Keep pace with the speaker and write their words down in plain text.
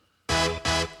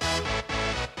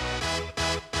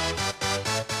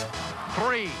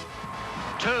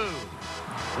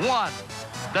1.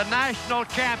 The national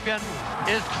champion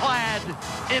is clad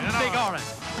in big orange.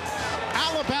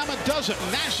 Alabama does it.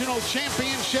 National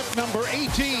championship number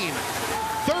 18.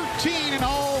 13 in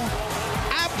all.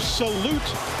 Absolute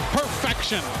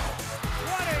perfection. 20,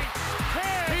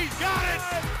 10, he's got it.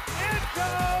 End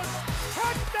zone.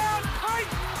 Touchdown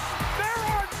Titans. There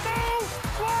are no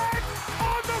flags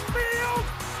on the field.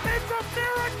 It's a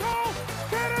miracle.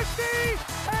 Tennessee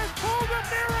has pulled a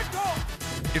miracle.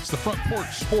 It's the Front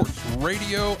Porch Sports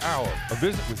Radio Hour, a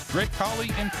visit with Greg Colley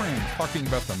and friends talking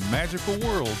about the magical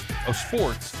world of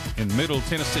sports in Middle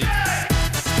Tennessee.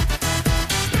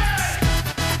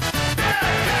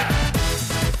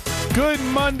 Good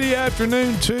Monday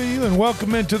afternoon to you, and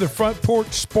welcome into the Front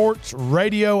Porch Sports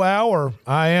Radio Hour.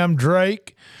 I am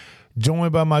Drake,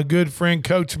 joined by my good friend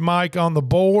Coach Mike on the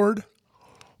board.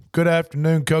 Good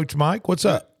afternoon, Coach Mike. What's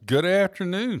up? Good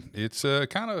afternoon. It's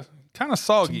kind of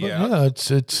soggy out. Yeah,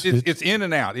 it's in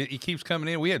and out. It keeps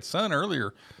coming in. We had sun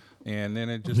earlier, and then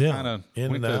it just kind of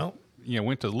went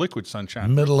to liquid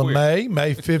sunshine. Middle of May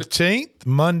 15th,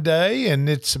 Monday, and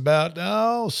it's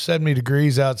about 70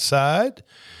 degrees outside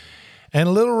and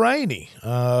a little rainy.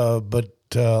 But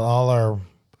all our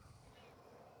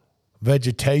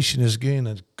vegetation is getting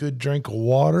a good drink of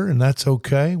water, and that's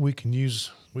okay. We can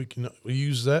use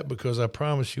that because I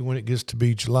promise you when it gets to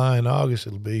be July and August,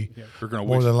 it'll be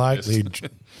more than likely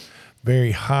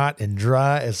very hot and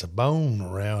dry as a bone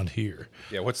around here.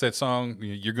 Yeah, what's that song?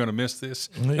 You're going to miss this?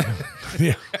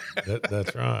 Yeah,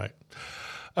 that's right.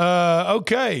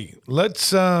 Okay,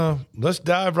 let's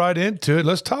dive right into it.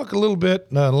 Let's talk a little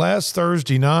bit. Last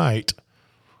Thursday night,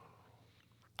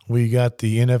 we got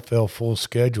the NFL full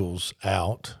schedules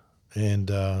out,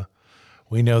 and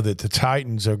we know that the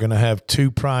Titans are going to have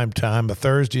two prime time, a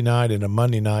Thursday night and a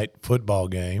Monday night football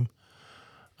game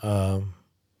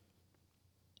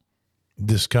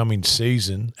this coming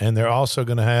season. And they're also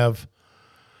going to have,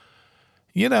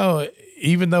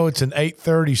 even though it's an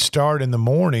 8:30 start in the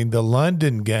morning, the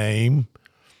London game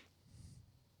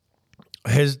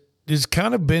has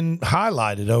kind of been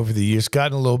highlighted over the years,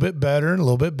 gotten a little bit better and a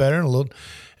little bit better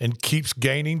and keeps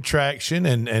gaining traction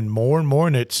and more,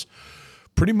 and it's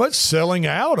pretty much selling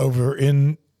out over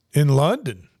in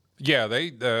London. Yeah, they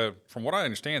from what I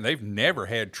understand, they've never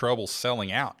had trouble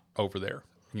selling out over there.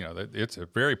 It's a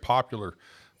very popular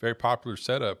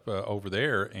setup over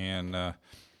there, and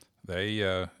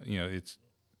it's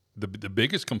the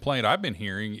biggest complaint I've been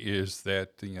hearing is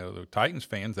that the Titans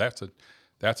fans,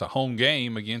 that's a home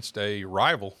game against a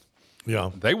rival.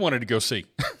 Yeah, they wanted to go see.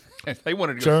 They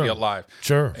wanted to go see it live.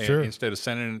 Sure. Instead of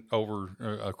sending it over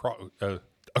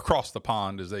across the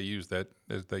pond, as they use that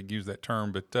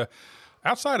term. But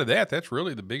outside of that, that's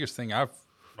really the biggest thing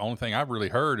only thing I've really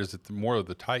heard is that more of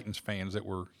the Titans fans that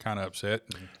were kind of upset.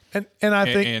 And I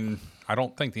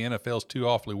don't think the NFL's too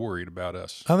awfully worried about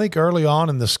us. I think early on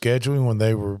in the scheduling, when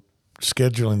they were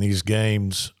scheduling these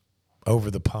games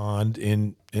over the pond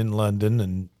in London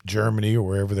and Germany or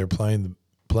wherever they're playing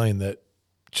that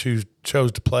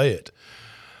chose to play it,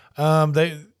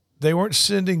 they weren't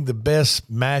sending the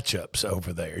best matchups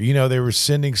over there. They were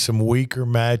sending some weaker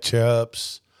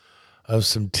matchups of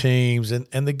some teams,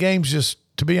 and the games just,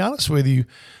 to be honest with you,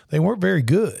 they weren't very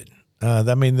good.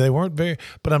 They weren't very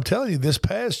 – but I'm telling you, this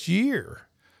past year,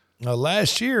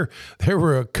 last year, there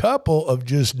were a couple of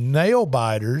just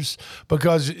nail-biters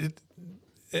because,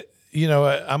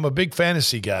 I'm a big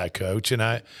fantasy guy, Coach, and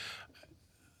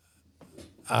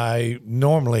I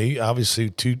normally, obviously,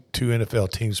 two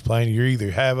NFL teams playing, you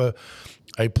either have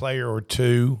a player or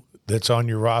two that's on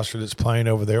your roster that's playing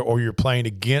over there, or you're playing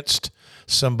against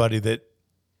somebody that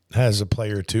has a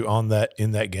player or two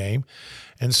in that game.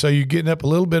 And so you're getting up a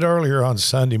little bit earlier on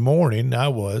Sunday morning, I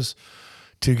was,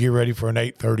 to get ready for an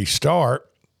 8:30 start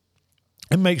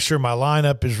and make sure my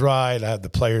lineup is right. I have the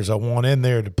players I want in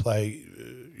there to play,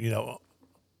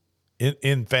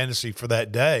 in fantasy for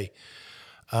that day.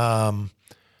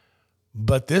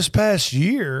 But this past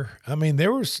year,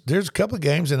 there's a couple of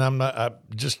games, and I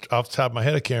just off the top of my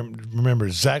head, I can't remember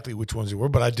exactly which ones they were,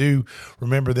 but I do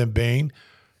remember them being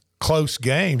close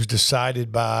games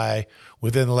decided by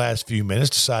within the last few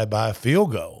minutes, decided by a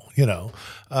field goal,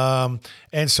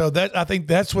 and so that I think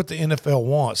that's what the NFL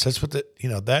wants. That's what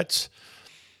that's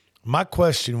my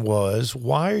question was,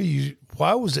 why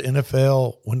was the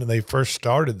NFL when they first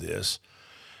started this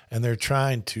and they're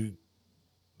trying to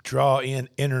draw in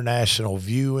international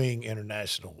viewing,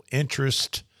 international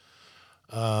interest,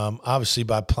 obviously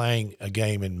by playing a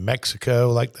game in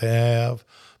Mexico like they have,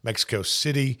 Mexico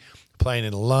City, playing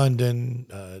in London,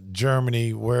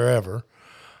 Germany, wherever.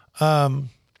 And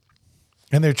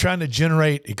they're trying to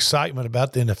generate excitement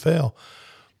about the NFL.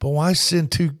 but why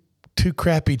send two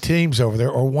crappy teams over there,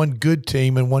 or one good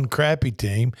team and one crappy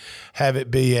team? Have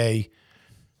it be a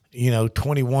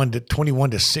 21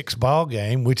 to 6 ball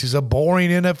game, which is a boring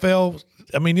NFL.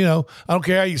 I mean, I don't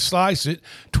care how you slice it.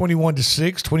 21 to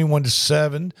 6, 21 to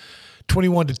 7,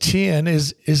 21 to 10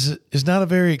 is not a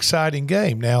very exciting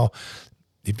game. Now,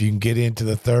 if you can get into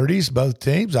the 30s, both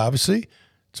teams, obviously,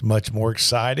 it's much more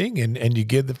exciting, and you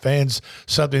give the fans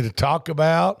something to talk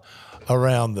about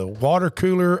around the water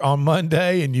cooler on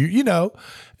Monday, and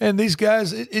and these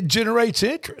guys, it generates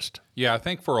interest. Yeah, I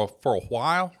think for a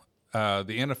while, the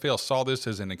NFL saw this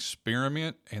as an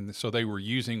experiment, and so they were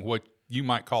using what you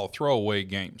might call throwaway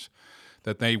games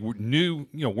that they knew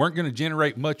weren't going to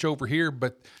generate much over here,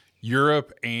 but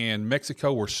Europe and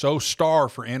Mexico were so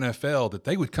starved for NFL that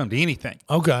they would come to anything.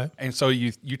 Okay. And so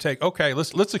you take, okay,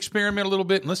 let's experiment a little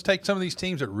bit, and let's take some of these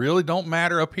teams that really don't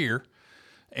matter up here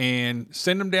and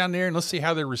send them down there, and let's see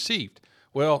how they're received.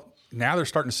 Well, now they're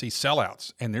starting to see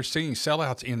sellouts, and they're seeing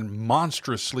sellouts in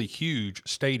monstrously huge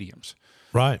stadiums.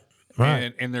 Right.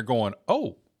 And they're going,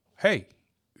 oh, hey,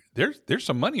 there's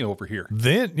some money over here.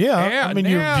 Then, I mean,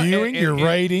 you're viewing your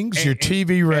ratings, your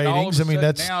TV ratings. I mean,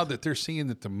 that's now that they're seeing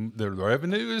that the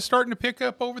revenue is starting to pick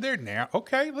up over there. Now,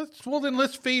 okay,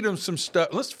 let's feed them some stuff.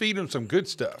 Let's feed them some good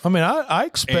stuff. I mean, I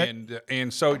expect,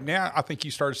 and so now I think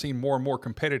you start seeing more and more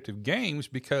competitive games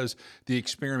because the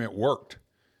experiment worked.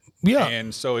 Yeah,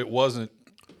 and so it wasn't.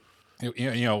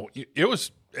 It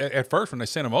was. At first, when they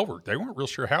sent them over, they weren't real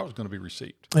sure how it was going to be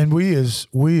received. And we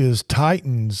as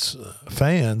Titans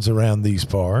fans around these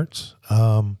parts,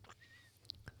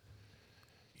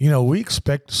 we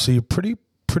expect to see a pretty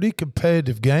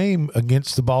competitive game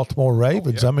against the Baltimore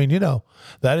Ravens. Oh, yeah. I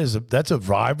mean, that's a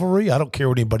rivalry. I don't care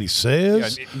what anybody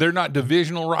says. Yeah, they're not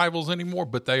divisional rivals anymore,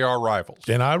 but they are rivals.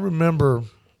 And I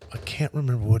can't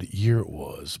remember what year it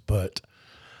was, but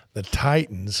the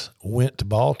Titans went to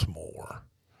Baltimore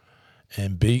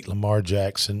and beat Lamar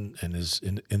Jackson and is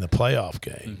in the playoff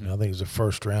game. Mm-hmm. I think it was the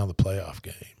first round of the playoff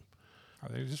game.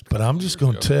 But I'm just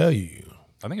going to tell you,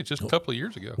 I think it's just a couple of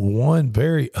years ago. One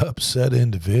very upset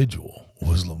individual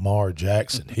was Lamar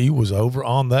Jackson. He was over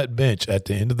on that bench at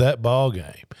the end of that ball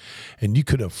game, and you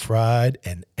could have fried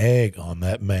an egg on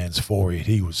that man's forehead.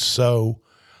 He was so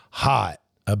hot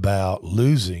about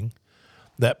losing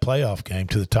that playoff game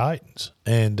to the Titans.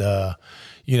 And,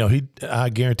 I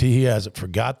guarantee he hasn't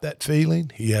forgot that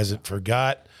feeling. He hasn't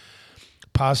forgot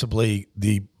possibly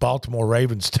the Baltimore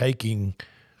Ravens taking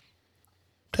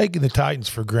the Titans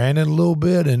for granted a little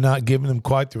bit and not giving them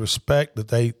quite the respect that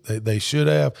they should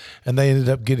have, and they ended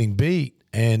up getting beat.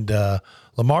 And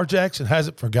Lamar Jackson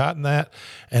hasn't forgotten that,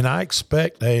 and I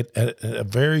expect a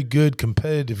very good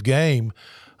competitive game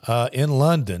in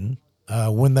London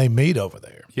when they meet over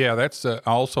there. Yeah, that's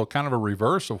also kind of a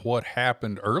reverse of what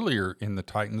happened earlier in the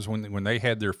Titans when they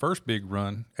had their first big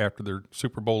run after their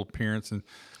Super Bowl appearance, and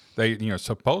they,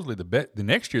 supposedly the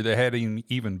next year they had an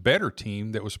even better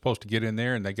team that was supposed to get in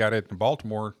there, and they got it in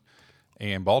Baltimore,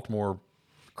 and Baltimore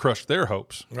crushed their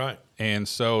hopes. Right. And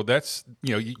so that's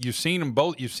you've seen them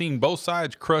both. You've seen both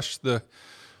sides crush the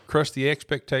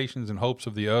expectations and hopes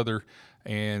of the other.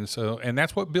 And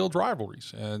that's what builds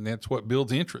rivalries, and that's what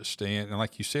builds interest. And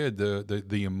like you said,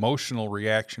 the emotional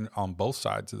reaction on both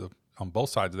sides of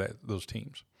those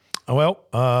teams. Well,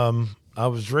 I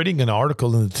was reading an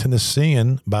article in the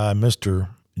Tennessean by Mr.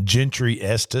 Gentry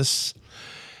Estes,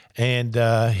 and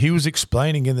he was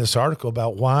explaining in this article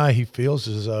about why he feels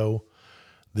as though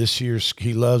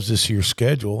he loves this year's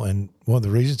schedule, and one of the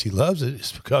reasons he loves it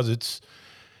is because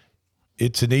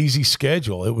it's an easy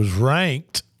schedule. It was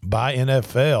ranked by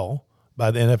NFL, by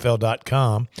the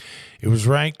NFL.com. It was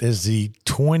ranked as the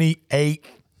 28th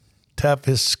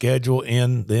toughest schedule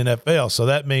in the NFL. So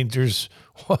that means there's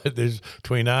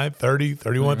 29, 30,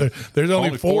 31, 30. There's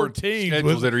only four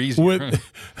teams that are easier.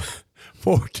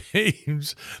 4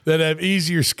 teams that have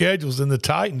easier schedules than the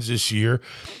Titans this year.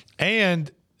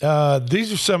 And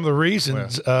these are some of the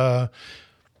reasons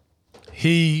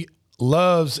he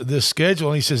loves this schedule,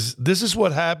 and he says this is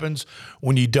what happens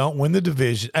when you don't win the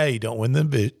division. Don't win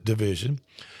the division,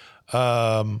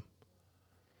 and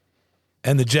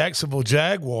the Jacksonville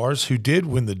Jaguars, who did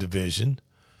win the division,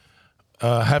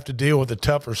 have to deal with a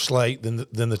tougher slate than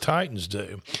the Titans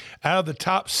do. Out of the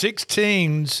top 6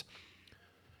 teams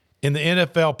in the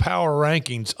NFL power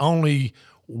rankings, only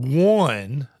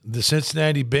one, the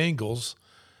Cincinnati Bengals,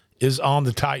 is on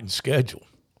the Titans schedule.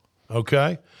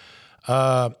 Okay.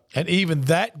 And even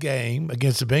that game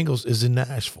against the Bengals is in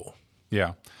Nashville.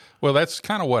 Yeah. Well, that's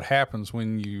kind of what happens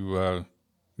when you,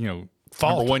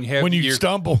 Fault. When you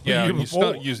stumble. Yeah,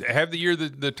 you have the year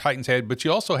that the Titans had, but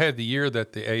you also had the year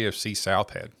that the AFC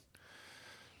South had.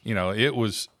 it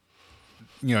was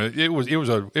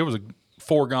a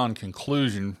foregone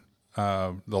conclusion.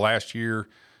 The last year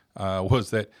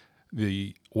was that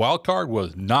the wild card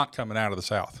was not coming out of the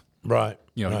South. Right.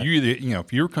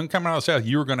 If you were coming out of the South,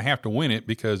 you were going to have to win it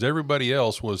because everybody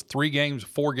else was 4 games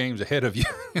ahead of you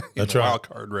in That's the right. wild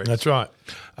card race. That's right.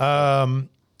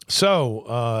 So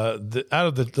out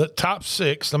of the top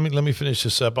 6, let me finish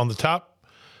this up. On the top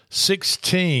 6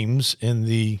 teams in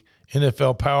the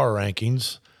NFL power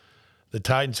rankings, the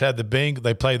Titans had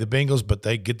they play the Bengals, but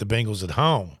they get the Bengals at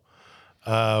home.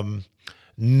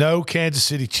 No Kansas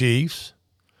City Chiefs,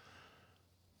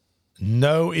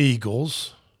 no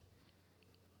Eagles,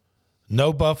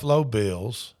 no Buffalo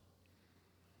Bills.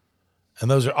 And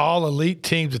those are all elite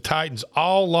teams the Titans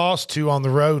all lost to on the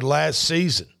road last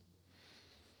season.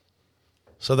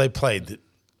 So they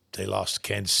lost to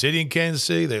Kansas City in Kansas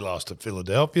City, they lost to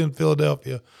Philadelphia in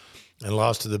Philadelphia, and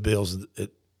lost to the Bills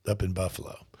up in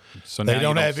Buffalo. So they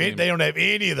don't have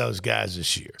any of those guys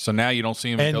this year. So now you don't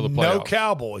see them and until the playoffs. No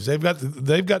Cowboys. They've got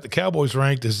the Cowboys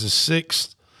ranked as the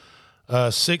sixth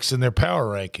in their power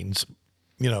rankings.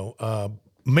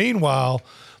 Meanwhile,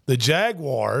 the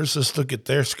Jaguars, let's look at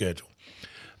their schedule.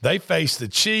 They face the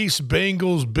Chiefs,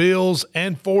 Bengals, Bills,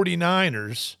 and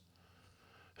 49ers,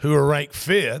 who are ranked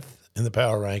 5th in the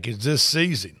power rankings this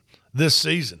season.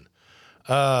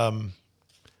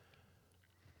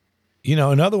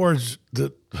 In other words,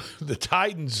 the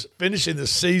Titans finishing the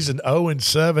season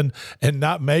 0-7 and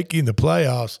not making the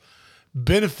playoffs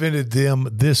benefited them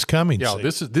this coming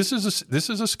season. This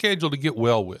is a schedule to get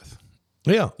well with.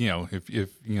 Yeah. If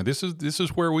this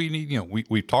is where we need,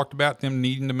 we've talked about them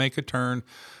needing to make a turn,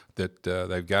 that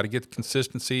they've got to get the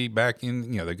consistency back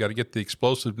in, they've got to get the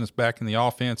explosiveness back in the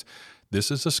offense.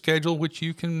 This is a schedule which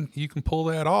you can pull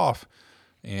that off,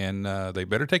 and they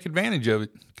better take advantage of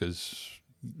it because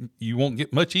you won't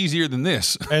get much easier than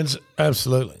this. And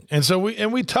absolutely. And so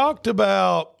we talked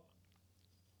about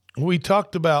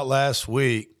last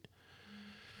week,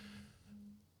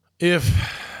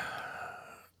 if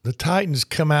the Titans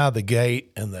come out of the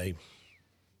gate and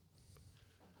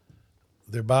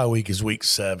their bye week is week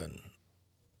 7,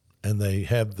 and they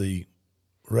have the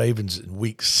Ravens in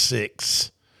week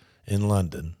 6 in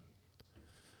London,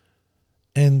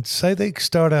 and say they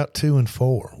start out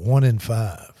 2-4,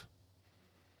 1-5,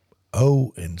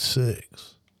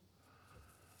 0-6.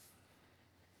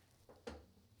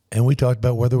 And we talked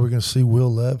about whether we're going to see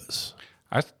Will Levis.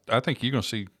 I think you're going to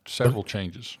see several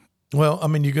changes. Well, I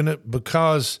mean,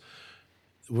 because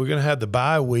we're going to have the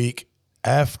bye week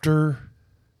after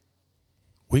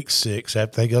week 6.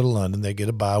 After they go to London, they get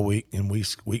a bye week in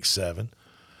week 7.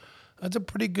 That's a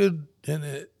pretty good. And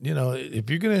if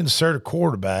you're going to insert a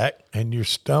quarterback and you're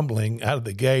stumbling out of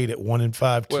the gate at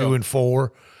 1-5, 2-4,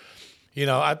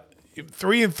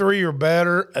 3-3 or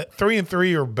better.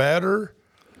 3-3 or better.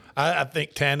 I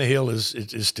think Tannehill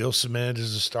is still cemented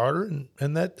as a starter, and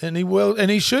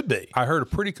he should be. I heard a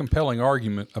pretty compelling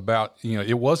argument about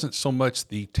it wasn't so much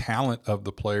the talent of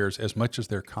the players as much as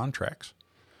their contracts.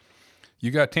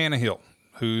 You got Tannehill,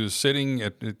 who's sitting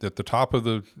at the top of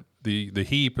the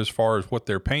heap as far as what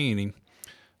they're paying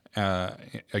him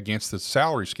against the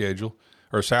salary schedule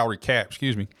or salary cap,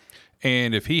 excuse me.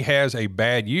 And if he has a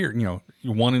bad year, 1-6,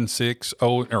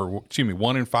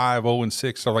 1-5,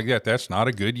 0-6, stuff like that, that's not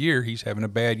a good year. He's having a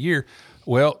bad year.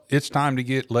 Well, it's time to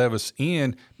get Levis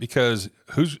in because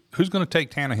who's going to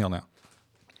take Tannehill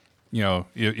now?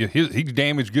 He's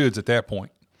damaged goods at that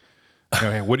point.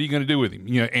 What are you going to do with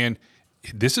him? And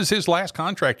this is his last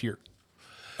contract year.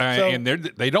 And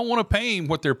they don't want to pay him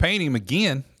what they're paying him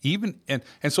again.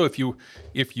 So if you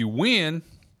win.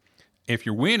 If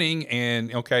you're winning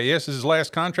and, yes, this is his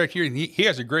last contract here, and he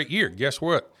has a great year, guess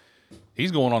what?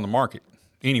 He's going on the market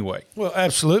anyway. Well,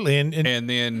 absolutely. And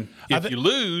then if you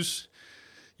lose,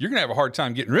 you're going to have a hard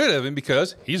time getting rid of him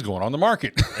because he's going on the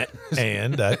market.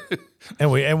 and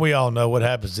we all know what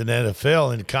happens in the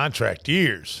NFL in contract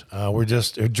years. We're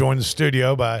just joined in the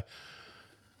studio by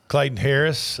Clayton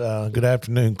Harris. Good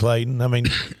afternoon, Clayton. I mean,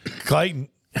 Clayton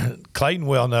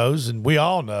well knows, and we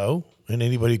all know, and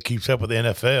anybody who keeps up with the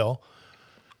NFL,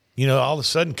 all of a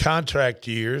sudden contract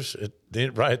years,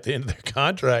 right at the end of their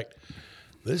contract,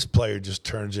 this player just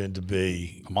turns into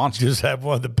be a monster. Just have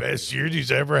one of the best years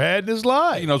he's ever had in his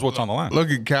life. He knows what's on the line. Look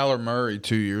at Kyler Murray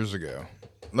 2 years ago.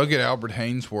 Look at Albert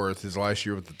Hainsworth his last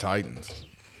year with the Titans.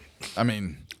 I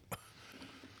mean,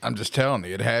 I'm just telling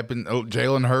you, it happened. Oh,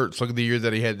 Jalen Hurts, look at the year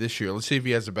that he had this year. Let's see if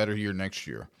he has a better year next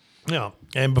year. Yeah,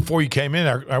 and before you came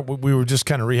in, we were just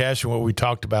kind of rehashing what we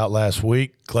talked about last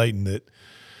week, Clayton, that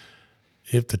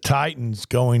if the Titans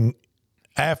going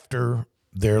after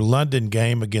their London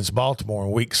game against Baltimore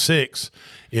in Week 6.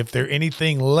 If they're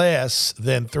anything less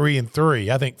than 3-3,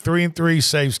 I think 3-3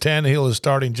 saves Tannehill his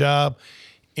starting job.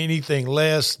 Anything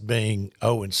less being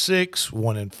 0-6,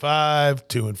 1-5,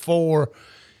 2-4,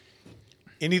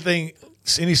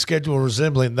 any schedule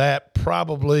resembling that,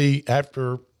 probably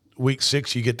after Week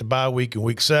 6 you get the bye week in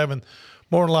Week 7.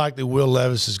 More than likely, Will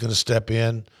Levis is going to step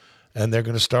in, and they're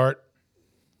going to start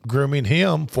grooming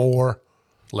him for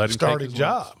starting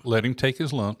job. Let him take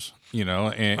his lumps, and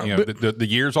the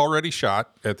year's already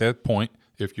shot at that point.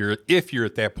 If you're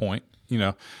at that point,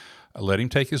 let him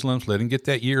take his lumps, let him get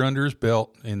that year under his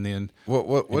belt, and then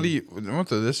what do you? I want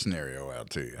to throw this scenario out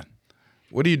to you.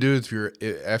 What do you do if you're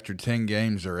after 10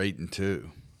 games or 8-2,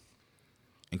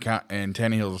 and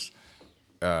Tannehill's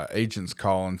agents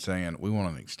calling saying we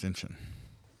want an extension?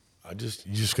 You're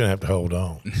just gonna have to hold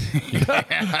on.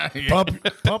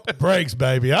 Pump the brakes,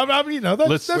 baby. That's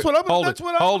what I'm.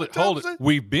 Hold it.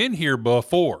 We've been here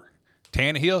before.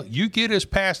 Tannehill, you get us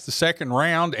past the second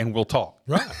round, and we'll talk.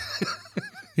 Right.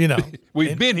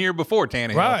 We've been here before,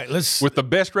 Tannehill. Right. With the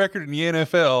best record in the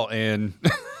NFL, and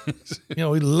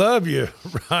we love you,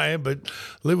 Ryan, but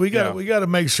we got to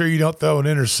make sure you don't throw an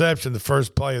interception the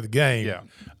first play of the game. Yeah.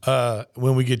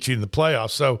 When we get you in the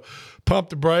playoffs, so pump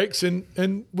the brakes,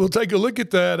 and we'll take a look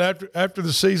at that after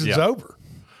the season's over.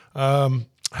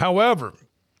 However,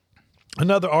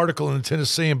 another article in the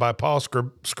Tennessean by Paul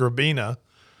Scribina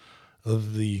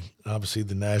of obviously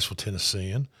the Nashville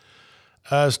Tennessean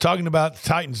is talking about the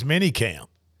Titans mini camp,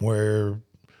 where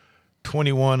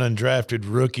 21 undrafted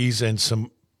rookies and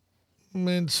some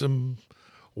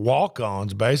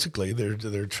walk-ons, basically,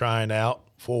 they're trying out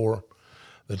for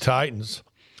the Titans.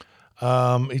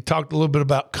 He talked a little bit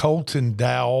about Colton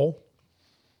Dowell,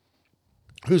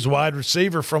 who's a wide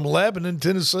receiver from Lebanon,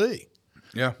 Tennessee.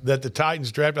 Yeah. That the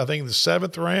Titans drafted, I think, in the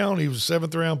 7th round. He was a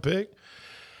 7th-round pick.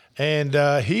 And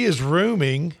he is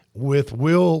rooming with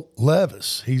Will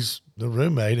Levis. He's the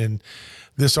roommate. And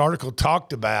this article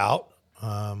talked about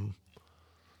Dowell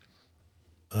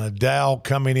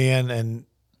coming in and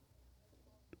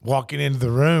walking into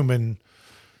the room and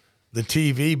the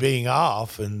TV being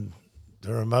off and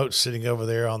the remote sitting over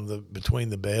there between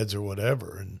the beds or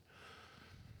whatever. And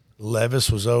Levis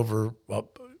was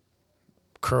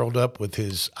curled up with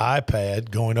his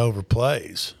iPad going over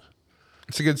plays.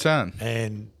 It's a good sign.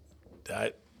 And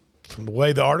from the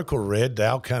way the article read,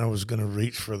 Dow kind of was going to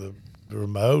reach for the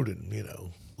remote, and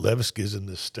Levis gives him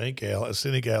this stink eye,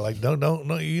 like,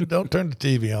 no, you don't turn the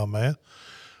TV on, man.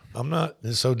 I'm not.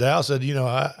 And so Dow said,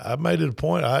 I made it a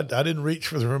point. I didn't reach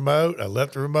for the remote. I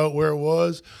left the remote where it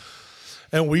was,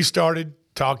 and we started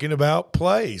talking about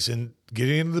plays and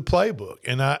getting into the playbook.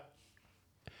 And at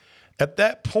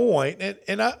that point,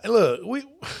 look,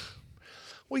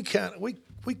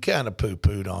 we kind of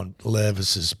poo-pooed on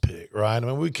Levis's pick, right? I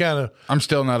mean, we kind of. I'm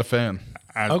still not a fan.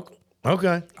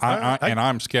 Okay. And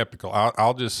I'm skeptical.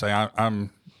 I'll just say I'm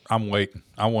waiting.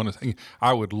 I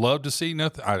would love to see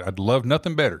nothing. I'd love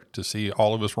nothing better to see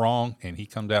all of us wrong, and he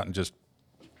comes out and just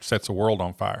sets the world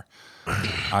on fire.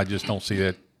 I just don't see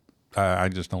that. I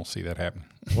just don't see that happening.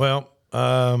 Well,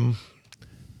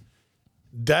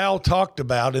 Dow talked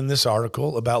about in this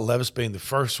article about Levis being the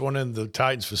first one in the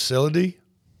Titans facility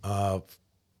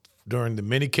during the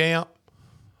mini camp,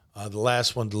 the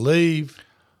last one to leave.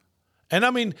 And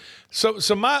I mean,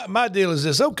 so my deal is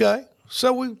this. Okay,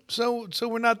 so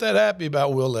we're not that happy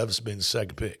about Will Levis being the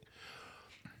second pick,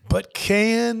 but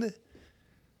can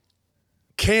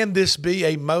this be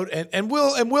a and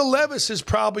Will Levis is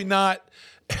probably not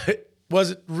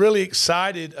wasn't really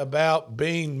excited about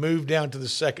being moved down to the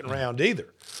second round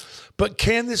either. But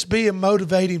can this be a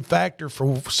motivating factor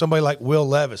for somebody like Will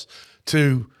Levis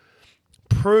to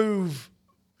prove,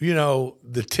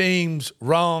 the teams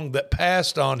wrong that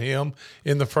passed on him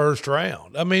in the first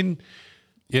round? I mean,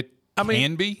 it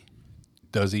can be.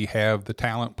 Does he have the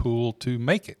talent pool to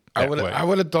make it that way? I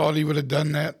would have thought he would have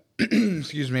done that,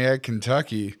 at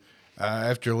Kentucky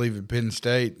after leaving Penn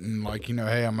State. And,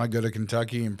 hey, I'm going to go to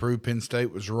Kentucky and prove Penn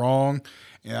State was wrong,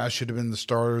 and I should have been the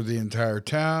starter the entire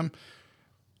time.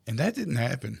 And that didn't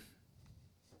happen.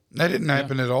 That didn't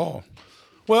happen at all.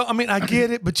 Well, I mean, I get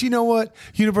it, but you know what?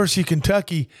 University of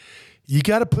Kentucky, you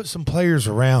got to put some players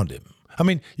around him. I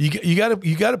mean, you got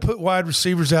to put wide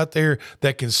receivers out there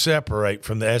that can separate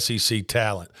from the SEC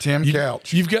talent. Tim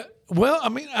Couch. You've got. Well, I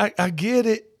mean, I get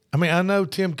it. I mean, I know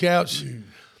Tim Couch.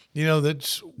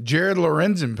 That's Jared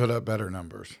Lorenzen put up better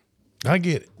numbers. I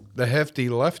get it. The hefty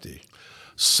lefty.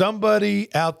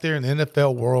 Somebody out there in the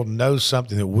NFL world knows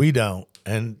something that we don't,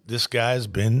 and this guy's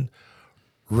been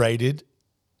rated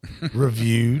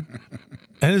reviewed,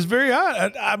 and it's very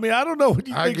odd. I mean, I don't know what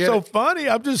you think so funny.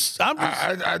 I'm just.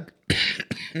 I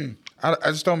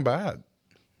just don't buy it.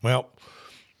 Well,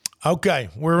 okay,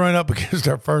 we're running up against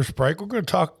our first break. We're going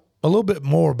to talk a little bit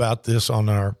more about this on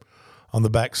the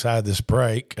backside of this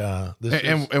break.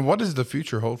 And what does the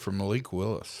future hold for Malik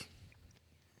Willis?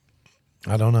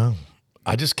 I don't know.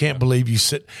 I just can't believe you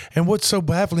sit. And what's so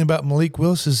baffling about Malik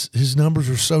Willis is his numbers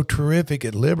were so terrific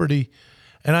at Liberty,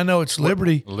 and I know it's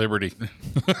Liberty,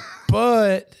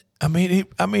 but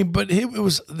it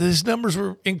was his numbers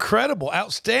were incredible,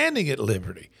 outstanding at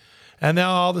Liberty, and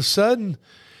now all of a sudden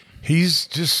he's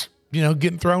just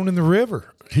getting thrown in the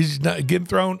river. He's not getting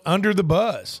thrown under the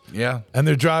bus. Yeah. And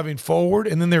they're driving forward,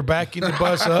 and then they're backing the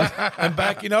bus up and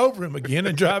backing over him again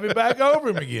and driving back over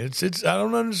him again. It's I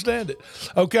don't understand it.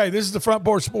 Okay, this is the Front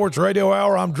Porch Sports Radio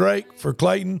Hour. I'm Drake for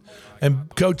Clayton and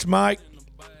Coach Mike.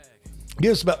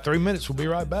 Give us about 3 minutes. We'll be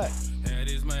right back.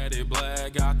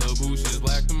 Got the bushes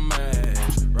black to match.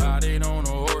 Riding on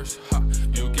a horse,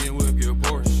 you can whip your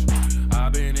Porsche.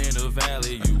 I've been in the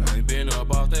valley, you ain't been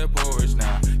up off that porch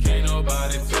now. Can't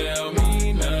nobody tell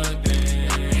me nothing.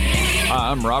 Hi,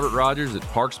 I'm Robert Rogers at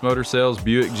Parks Motor Sales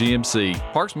Buick GMC.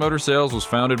 Parks Motor Sales was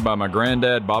founded by my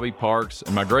granddad, Bobby Parks,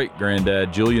 and my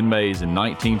great-granddad, Julian Mays, in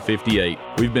 1958.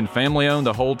 We've been family-owned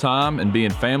the whole time, and being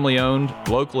family-owned,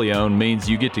 locally-owned means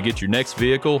you get to get your next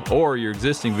vehicle or your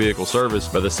existing vehicle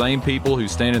serviced by the same people who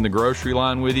stand in the grocery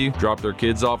line with you, drop their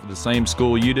kids off at the same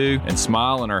school you do, and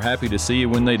smile and are happy to see you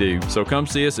when they do. So come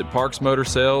see us at Parks Motor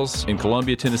Sales in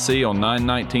Columbia, Tennessee on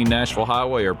 919 Nashville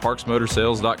Highway or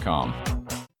parksmotorsales.com.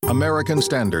 American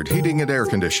Standard Heating and Air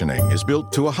Conditioning is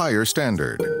built to a higher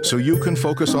standard, so you can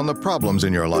focus on the problems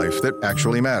in your life that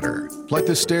actually matter, like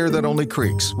the stair that only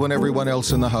creaks when everyone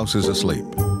else in the house is asleep.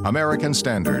 American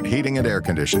Standard Heating and Air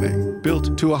Conditioning,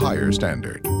 built to a higher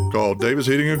standard. Call Davis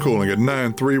Heating and Cooling at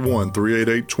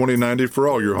 931-388-2090 for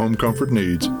all your home comfort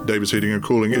needs. Davis Heating and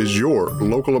Cooling is your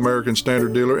local American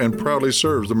Standard dealer and proudly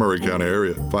serves the Murray County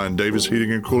area. Find Davis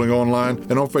Heating and Cooling online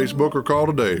and on Facebook or call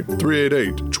today,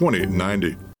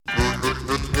 388-2090.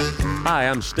 Hi,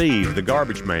 I'm Steve, the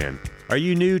Garbage Man. Are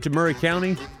you new to Murray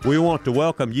County? We want to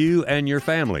welcome you and your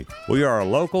family. We are a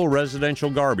local residential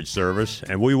garbage service,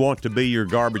 and we want to be your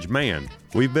garbage man.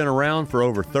 We've been around for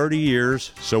over 30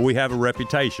 years, so we have a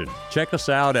reputation. Check us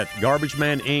out at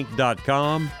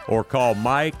garbagemaninc.com or call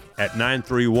Mike at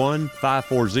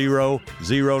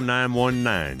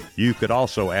 931-540-0919. You could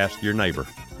also ask your neighbor.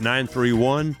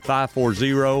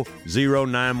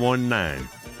 931-540-0919.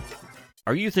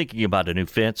 Are you thinking about a new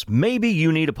fence? Maybe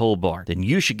you need a pole barn. Then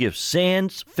you should give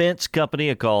Sands Fence Company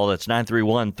a call. That's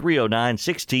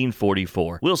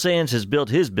 931-309-1644. Will Sands has built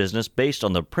his business based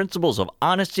on the principles of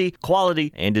honesty,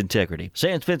 quality, and integrity.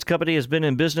 Sands Fence Company has been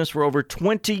in business for over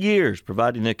 20 years,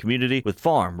 providing the community with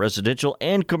farm, residential,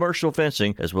 and commercial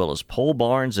fencing, as well as pole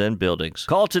barns and buildings.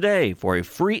 Call today for a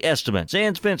free estimate.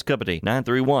 Sands Fence Company,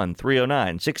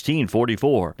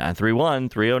 931-309-1644.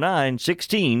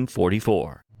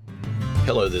 931-309-1644.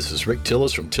 Hello, this is Rick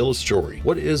Tillis from Tillis Jewelry.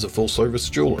 What is a full-service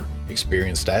jeweler?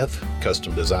 Experienced staff,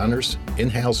 custom designers,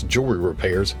 in-house jewelry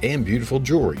repairs, and beautiful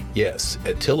jewelry. Yes,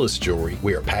 at Tillis Jewelry,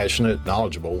 we are passionate,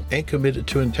 knowledgeable, and committed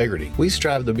to integrity. We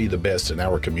strive to be the best in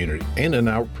our community and in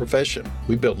our profession.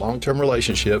 We build long-term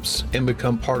relationships and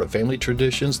become part of family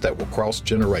traditions that will cross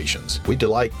generations. We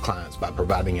delight clients by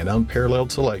providing an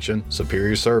unparalleled selection,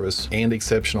 superior service, and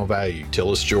exceptional value.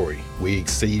 Tillis Jewelry, we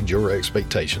exceed your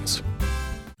expectations.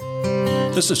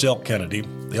 This is Elk Kennedy.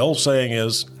 The old saying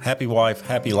is, happy wife,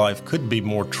 happy life couldn't be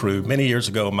more true. Many years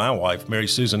ago, my wife, Mary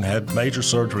Susan, had major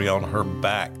surgery on her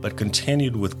back, but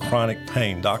continued with chronic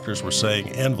pain. Doctors were saying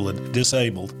invalid,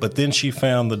 disabled, but then she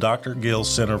found the Dr. Gill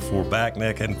Center for Back,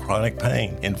 Neck, and Chronic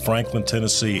Pain in Franklin,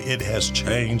 Tennessee. It has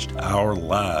changed our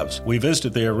lives. We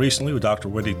visited there recently with Dr.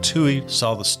 Wendy Toohey,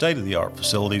 saw the state-of-the-art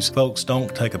facilities. Folks,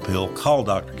 don't take a pill. Call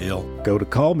Dr. Gill. Go to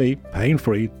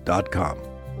callmepainfree.com.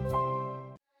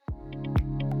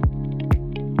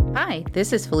 Hi,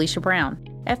 this is Felicia Brown.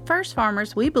 At First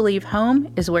Farmers, we believe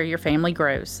home is where your family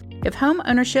grows. If home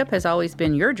ownership has always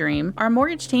been your dream, our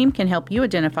mortgage team can help you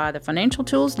identify the financial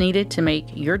tools needed to make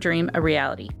your dream a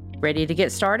reality. Ready to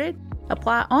get started?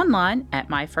 Apply online at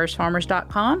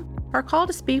myfirstfarmers.com or call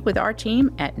to speak with our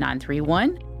team at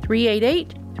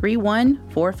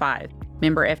 931-388-3145.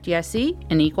 Member FDIC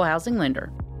and Equal Housing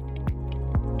Lender.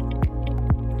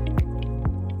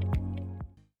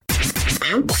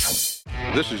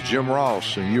 This is Jim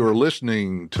Ross, and you are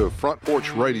listening to Front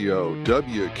Porch Radio,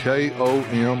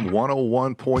 WKOM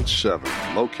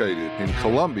 101.7, located in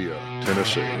Columbia,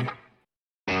 Tennessee.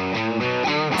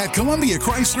 At At Columbia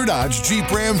Chrysler Dodge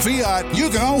Jeep Ram Fiat, you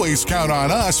can always count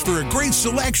on us for a great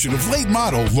selection of late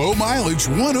model, low mileage,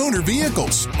 one owner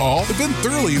vehicles. All have been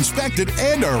thoroughly inspected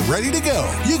and are ready to go.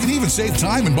 You can even save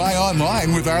time and buy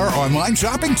online with our online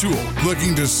shopping tool.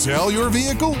 Looking to sell your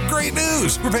vehicle? Great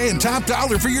news! We're paying top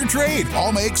dollar for your trade.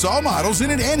 All makes, all models,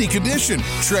 and in any condition.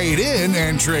 Trade in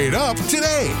and trade up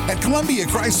today. At Columbia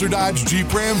Chrysler Dodge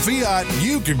Jeep Ram Fiat,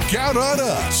 you can count on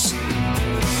us.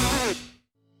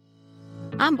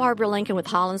 I'm Barbara Lincoln with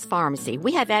Hollins Pharmacy.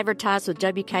 We have advertised with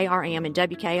WKRM and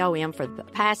WKOM for the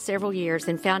past several years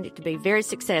and found it to be very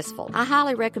successful. I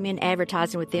highly recommend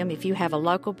advertising with them if you have a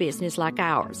local business like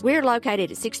ours. We're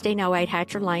located at 1608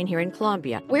 Hatcher Lane here in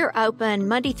Columbia. We're open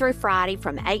Monday through Friday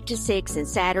from 8 to 6 and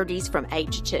Saturdays from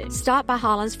 8 to 2. Stop by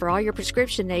Hollins for all your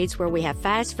prescription needs where we have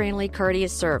fast, friendly,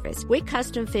 courteous service. We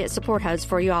custom fit support hose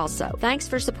for you also. Thanks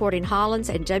for supporting Hollins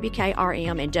and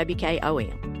WKRM and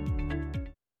WKOM.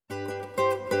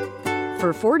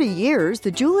 For 40 years,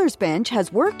 the Jewelers Bench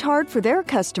has worked hard for their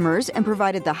customers and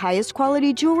provided the highest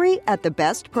quality jewelry at the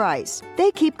best price.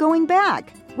 They keep going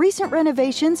back. Recent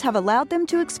renovations have allowed them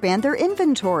to expand their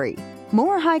inventory.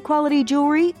 More high-quality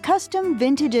jewelry, custom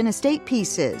vintage and estate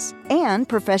pieces, and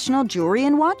professional jewelry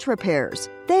and watch repairs.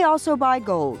 They also buy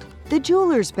gold. The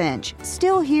Jewelers Bench,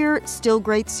 still here, still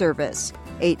great service.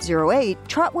 808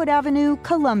 Trotwood Avenue,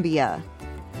 Columbia.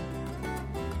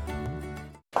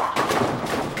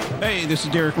 Hey, this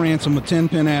is Derek Ransom with 10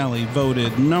 Pin Alley,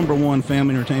 voted #1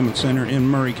 family entertainment center in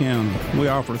Murray County. We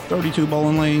offer 32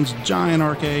 bowling lanes, giant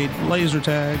arcade, laser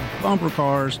tag, bumper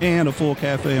cars, and a full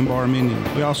cafe and bar menu.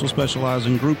 We also specialize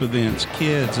in group events,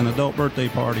 kids and adult birthday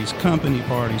parties, company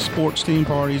parties, sports team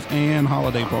parties, and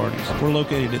holiday parties. We're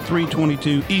located at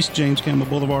 322 East James Campbell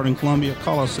Boulevard in Columbia.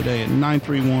 Call us today at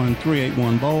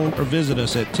 931-381-BOWL or visit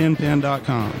us at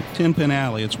 10pin.com. 10 Pin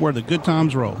Alley, it's where the good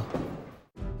times roll.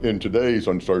 In today's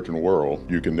uncertain world,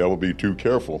 you can never be too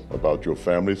careful about your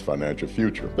family's financial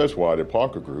future. That's why the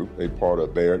Parker Group, a part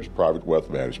of Baird's Private Wealth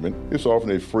Management, is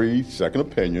offering a free second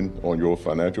opinion on your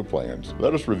financial plans.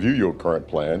 Let us review your current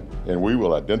plan, and we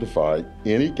will identify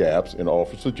any gaps and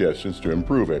offer suggestions to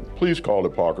improve it. Please call the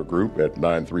Parker Group at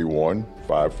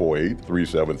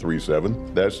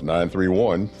 931-548-3737. That's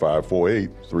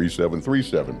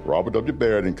 931-548-3737. Robert W.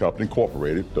 Baird & Company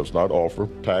Incorporated does not offer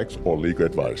tax or legal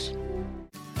advice.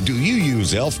 Do you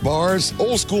use Elf bars?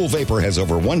 Old School Vapor has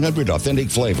over 100 authentic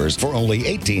flavors for only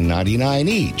 $18.99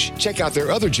 each. Check out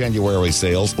their other January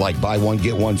sales like buy one,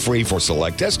 get one free for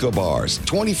select Tesco bars,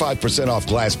 25% off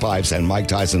glass pipes and Mike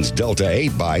Tyson's Delta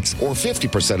 8 bites, or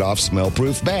 50% off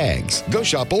smell-proof bags. Go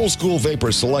shop Old School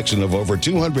Vapor's selection of over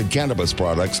 200 cannabis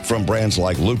products from brands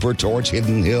like Looper, Torch,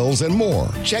 Hidden Hills, and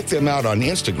more. Check them out on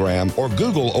Instagram or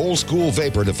Google Old School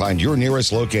Vapor to find your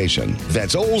nearest location.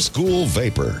 That's Old School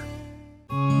Vapor.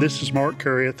 This is Mark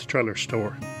Curry at the Trailer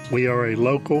Store. We are a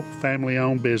local,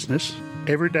 family-owned business.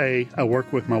 Every day, I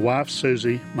work with my wife,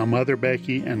 Susie, my mother,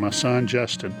 Becky, and my son,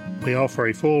 Justin. We offer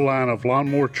a full line of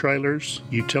lawnmower trailers,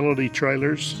 utility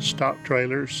trailers, stock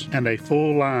trailers, and a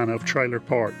full line of trailer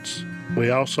parts. We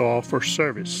also offer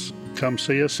service. Come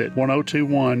see us at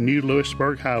 1021 New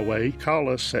Lewisburg Highway. Call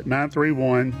us at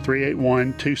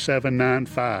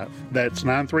 931-381-2795. That's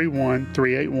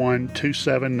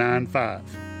 931-381-2795.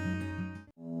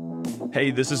 Hey,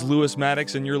 this is Lewis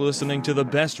Maddox, and you're listening to the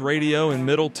best radio in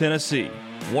Middle Tennessee.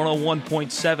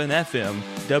 101.7 FM,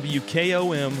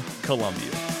 WKOM, Columbia.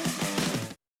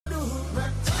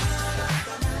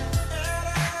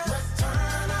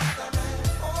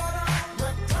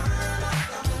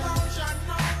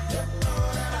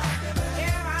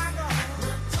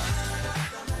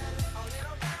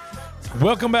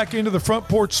 Welcome back into the Front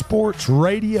Porch Sports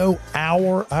Radio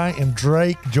Hour. I am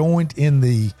Drake, joined in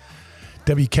the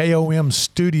WKOM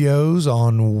studios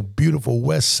on beautiful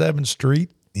West 7th Street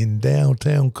in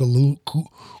downtown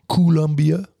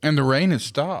Columbia. And the rain has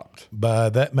stopped. By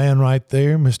that man right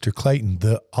there, Mr. Clayton,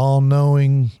 the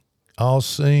all-knowing,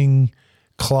 all-seeing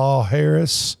Claw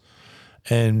Harris,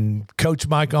 and Coach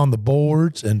Mike on the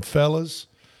boards. And fellas,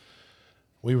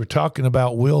 we were talking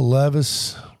about Will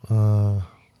Levis, the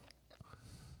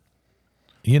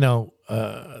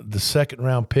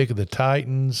second-round pick of the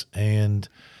Titans, and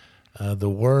the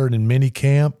word in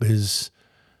minicamp is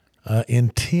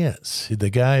intense.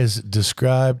 The guy is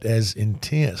described as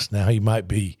intense. Now, he might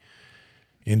be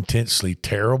intensely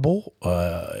terrible.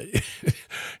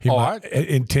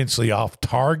 Intensely off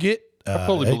target. I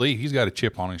fully believe he's got a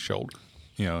chip on his shoulder.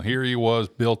 Here he was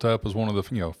built up as one of the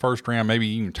first round, maybe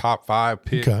even top 5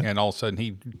 pick, and all of a sudden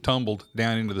he tumbled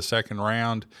down into the second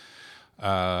round.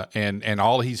 And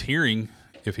all he's hearing,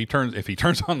 if he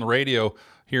turns on the radio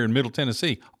here in Middle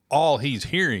Tennessee, all he's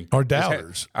hearing Or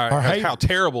doubters. How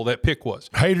terrible that pick was.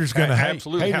 Haters going to hate.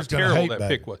 Absolutely, Haters how terrible that back.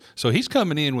 pick was. So he's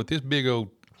coming in with this big old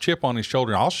chip on his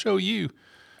shoulder. I'll show you.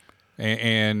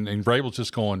 And Vrabel's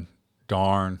just going,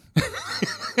 darn.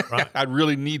 Right.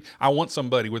 I want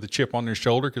somebody with a chip on their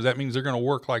shoulder because that means they're going to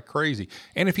work like crazy.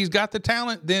 And if he's got the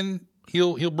talent, then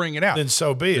he'll bring it out. Then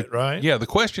so be it, right? Yeah. The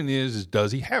question is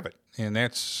does he have it? And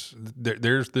there's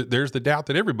the doubt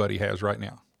that everybody has right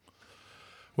now.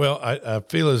 Well, I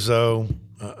feel as though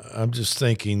I'm just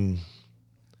thinking,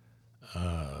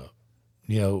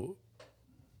 he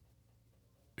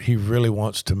really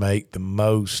wants to make the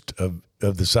most of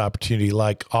this opportunity,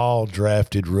 like all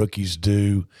drafted rookies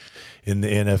do in the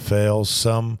NFL.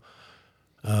 Some,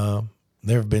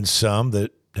 there have been some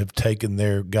that have taken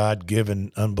their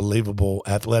God-given, unbelievable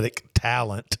athletic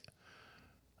talent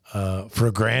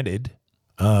for granted.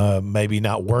 Maybe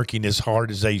not working as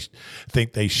hard as they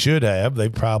think they should have. They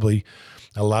probably,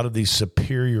 a lot of these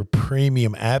superior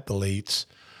premium athletes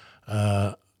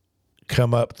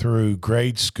come up through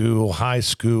grade school, high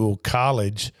school,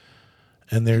 college,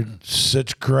 and they're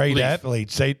such great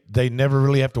athletes. They never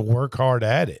really have to work hard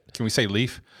at it. Can we say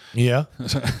leaf? Yeah.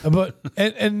 But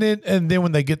and then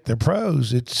when they get their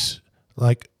pros, it's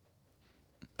like,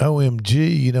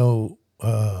 OMG,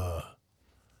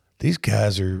 these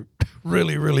guys are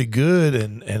really, really good,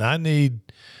 and I need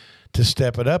to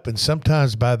step it up. And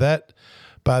sometimes by that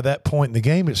point in the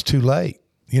game, it's too late,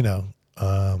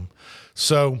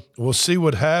 So we'll see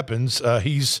what happens.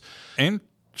 And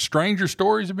stranger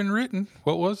stories have been written.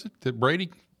 What was it that Brady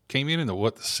came in the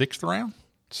 6th round?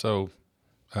 So,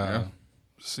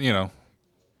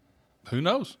 who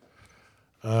knows?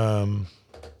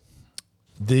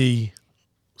 The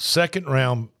second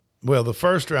round. Well, the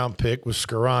first round pick was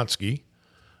Skoronski,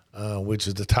 which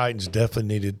is the Titans definitely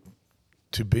needed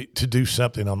to do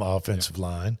something on the offensive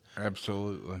line.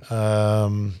 Absolutely.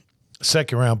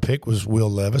 Second round pick was Will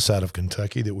Levis out of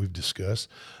Kentucky that we've discussed.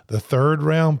 The third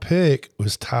round pick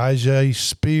was Tyjae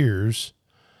Spears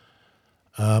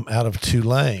out of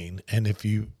Tulane. And if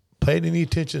you paid any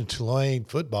attention to Tulane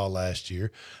football last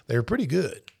year, they were pretty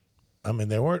good. I mean,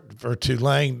 they weren't for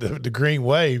Tulane, the Green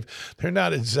Wave. They're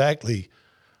not exactly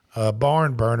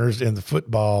barn burners in the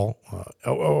football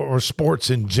or sports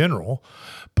in general,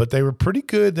 but they were pretty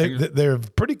good. They're a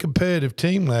pretty competitive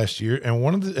team last year, and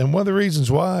one of the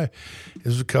reasons why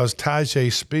is because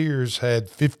Tyjae Spears had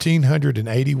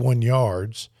 1,581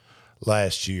 yards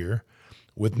last year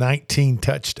with 19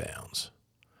 touchdowns.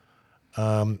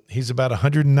 He's about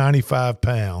 195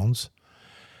 pounds,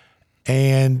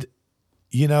 and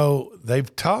they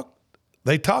talk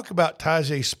about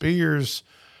Tyjae Spears.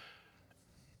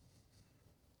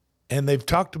 And they've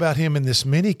talked about him in this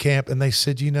mini camp, and they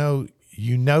said,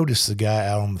 you notice the guy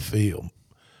out on the field,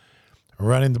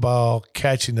 running the ball,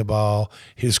 catching the ball,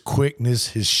 his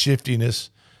quickness, his shiftiness.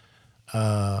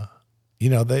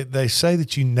 They say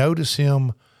that you notice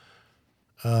him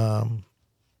being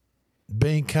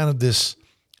kind of this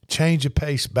change of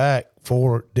pace back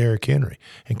for Derrick Henry.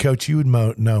 And, Coach, you would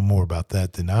know more about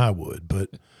that than I would. But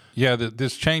yeah,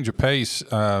 this change of pace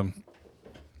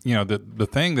the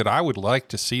thing that I would like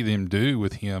to see them do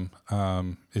with him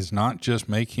is not just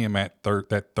make him at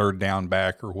that third down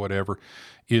back or whatever,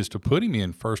 is to put him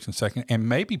in first and second, and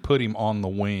maybe put him on the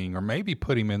wing or maybe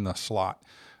put him in the slot.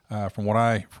 From what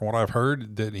I've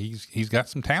heard, that he's got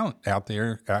some talent out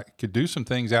there, could do some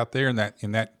things out there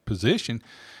in that position,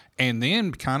 and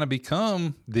then kind of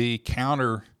become the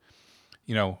counter,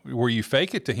 where you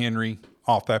fake it to Henry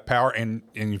off that power, and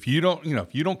if you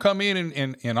don't come in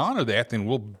and honor that, then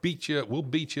we'll beat you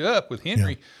up with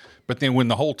Henry. Yeah. But then when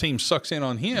the whole team sucks in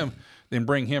on him, then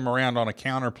bring him around on a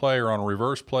counter play or on a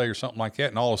reverse play or something like that,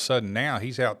 and all of a sudden now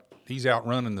he's out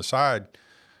running the side.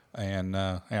 And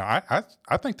I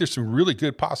think there's some really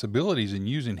good possibilities in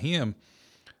using him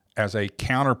as a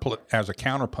counter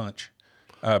punch,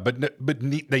 but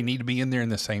they need to be in there in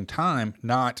the same time,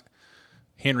 not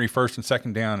Henry first and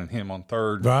second down and him on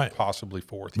third, right, possibly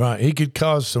fourth. Right. He could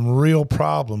cause some real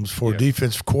problems for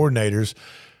defensive coordinators,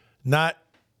 not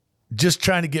just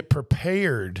trying to get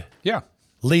prepared. Yeah.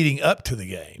 Leading up to the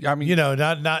game. I mean,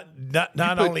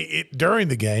 not only during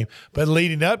the game, but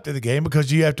leading up to the game,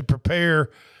 because you have to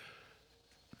prepare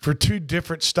for two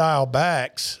different style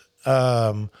backs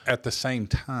at the same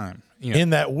time.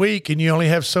 In that week, and you only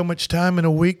have so much time in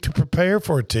a week to prepare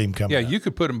for a team coming out. You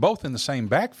could put them both in the same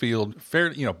backfield,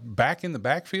 back in the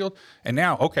backfield. And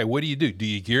now, okay, what do? Do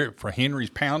you gear it for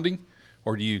Henry's pounding,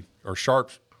 or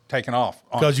Sharp's taking off?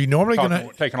 Because you normally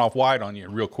taking off wide on you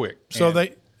real quick. So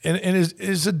And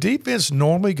is the defense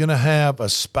normally going to have a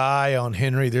spy on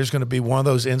Henry? There's going to be one of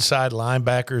those inside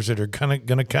linebackers that are going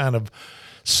to kind of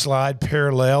slide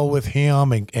parallel with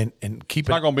him and keep It's it.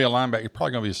 not going to be a linebacker. It's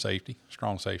probably going to be a safety,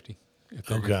 strong safety. If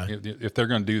they're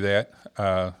going to do that,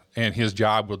 and his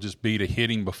job will just be to hit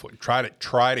him before, try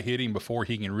to hit him before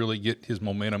he can really get his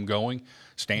momentum going.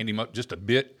 Stand him up just a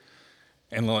bit,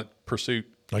 and let pursuit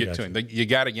get to him. You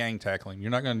got to gang tackle him.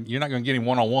 You're not going to get him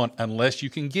one-on-one unless you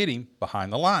can get him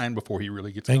behind the line before he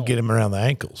really gets going. And get him around the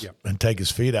ankles and take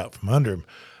his feet out from under him.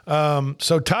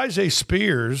 So Tyjae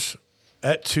Spears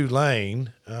at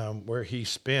Tulane, where he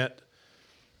spent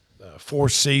 4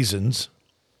 seasons.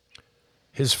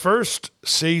 His first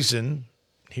season,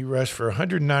 he rushed for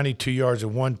 192 yards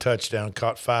and 1 touchdown,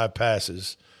 caught 5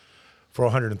 passes for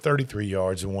 133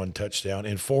 yards and 1 touchdown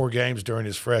in 4 games during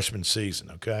his freshman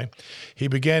season, okay? He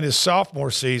began his sophomore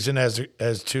season as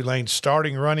Tulane's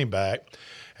starting running back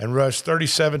and rushed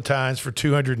 37 times for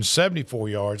 274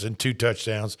 yards and 2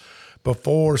 touchdowns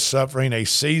before suffering a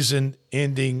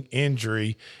season-ending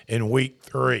injury in week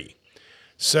 3.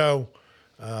 So,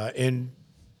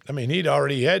 he'd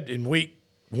already had in week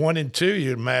 1 and 2,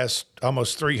 he amassed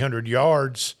almost 300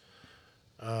 yards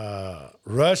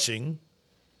rushing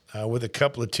with a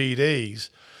couple of TDs.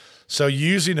 So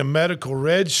using a medical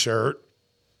red shirt,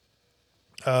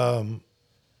 then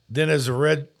as a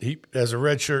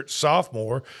redshirt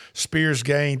sophomore, Spears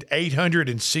gained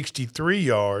 863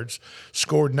 yards,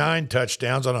 scored 9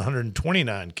 touchdowns on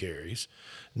 129 carries,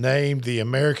 named the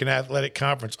American Athletic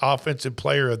Conference Offensive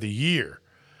Player of the Year.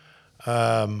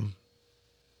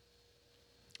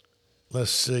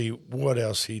 Let's see what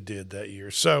else he did that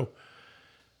year. So,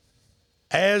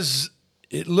 as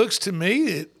it looks to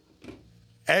me,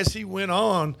 as he went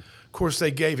on, of course,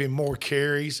 they gave him more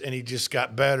carries, and he just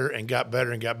got better and got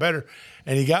better and got better,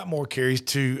 and he got more carries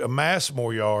to amass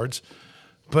more yards.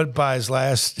 But by his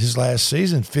last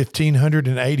season,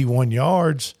 1,581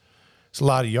 yards. It's a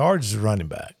lot of yards as a running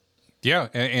back. Yeah,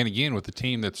 and again with the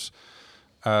team that's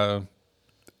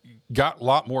got a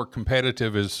lot more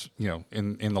competitive as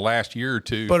in the last year or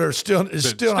two, but are still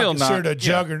not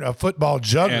considered a football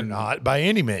juggernaut by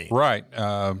any means. Right,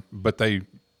 but they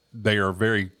are a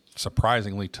very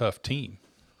surprisingly tough team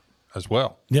as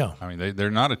well. Yeah, I mean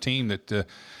they're not a team that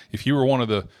if you were one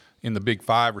of in the Big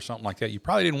Five or something like that, you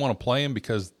probably didn't want to play them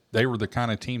because they were the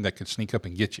kind of team that could sneak up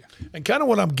and get you. And kind of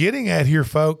what I'm getting at here,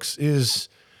 folks, is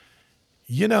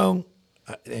and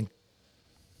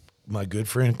my good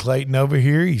friend Clayton over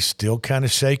here, he's still kind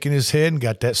of shaking his head and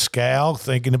got that scowl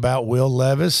thinking about Will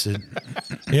Levis. And,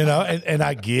 and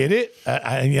I get it.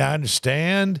 I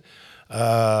understand.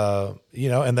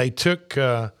 And they took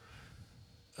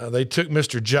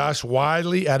Mr. Josh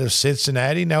Wiley out of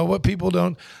Cincinnati. Now, what people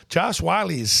don't – Josh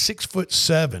Wiley is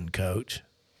 6'7", Coach,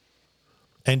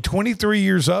 and 23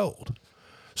 years old.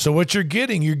 So what you're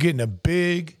getting a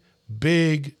big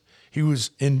 – he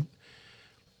was in –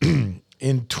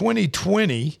 in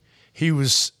 2020, he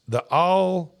was the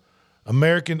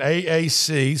All-American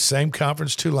AAC, same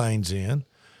conference Tulane's in.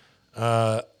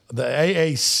 The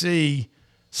AAC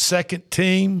second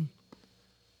team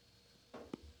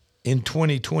in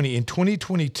 2020. In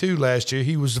 2022 last year,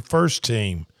 he was the first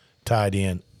team tied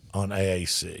in on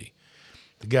AAC.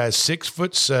 The guy's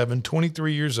 6'7",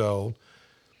 23 years old,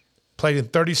 played in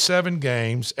 37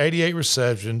 games, 88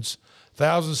 receptions,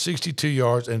 1,062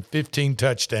 yards, and 15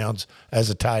 touchdowns as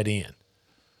a tight end.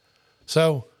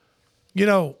 So,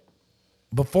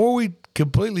 before we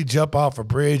completely jump off a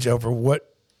bridge over over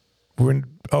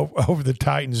the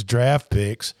Titans draft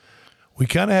picks, we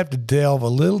kind of have to delve a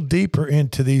little deeper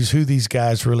into who these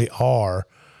guys really are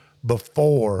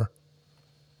before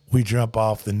we jump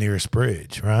off the nearest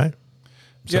bridge, right?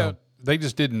 Yeah, they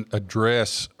just didn't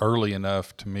address early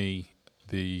enough to me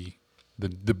the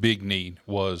big need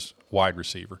was wide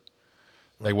receiver.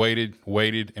 They waited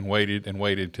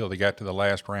until they got to the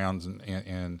last rounds,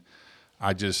 and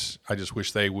I just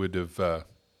wish they would have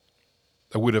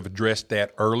addressed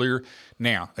that earlier.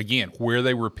 Now, again, where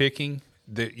they were picking,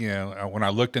 when I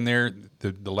looked in there,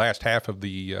 the last half of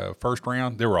the first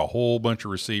round, there were a whole bunch of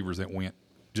receivers that went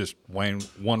just one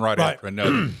right after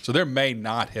another. So there may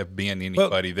not have been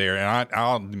anybody there, and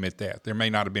I'll admit that. There may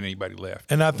not have been anybody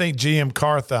left. And I think GM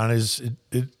Carthon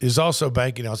is also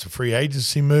banking on some free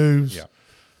agency moves. Yeah.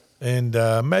 And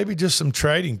maybe just some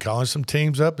trading, calling some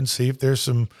teams up and see if there's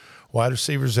some wide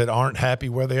receivers that aren't happy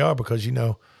where they are, because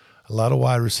a lot of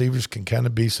wide receivers can kind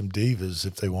of be some divas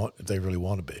if they really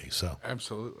want to be. So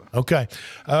absolutely. Okay,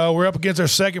 we're up against our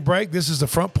second break. This is the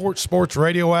Front Porch Sports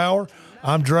Radio Hour.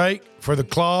 I'm Drake for the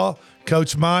Claw,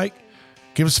 Coach Mike.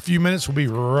 Give us a few minutes. We'll be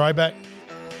right back.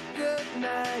 Good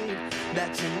night.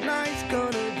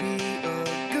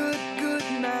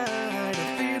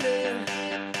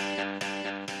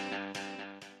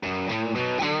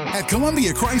 At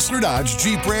Columbia Chrysler Dodge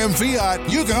Jeep Ram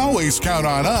Fiat, you can always count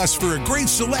on us for a great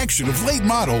selection of late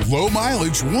model, low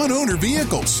mileage, one owner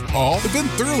vehicles. All have been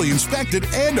thoroughly inspected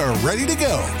and are ready to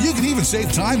go. You can even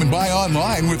save time and buy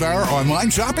online with our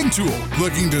online shopping tool.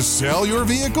 Looking to sell your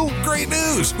vehicle? Great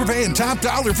news! We're paying top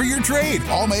dollar for your trade.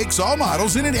 All makes, all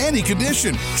models, and in any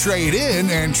condition. Trade in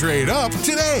and trade up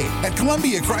today. At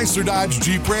Columbia Chrysler Dodge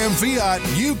Jeep Ram Fiat,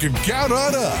 you can count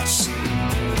on us.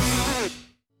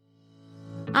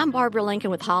 I'm Barbara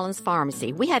Lincoln with Holland's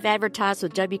Pharmacy. We have advertised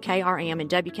with WKRM and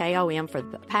WKOM for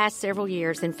the past several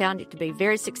years and found it to be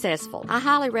very successful. I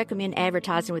highly recommend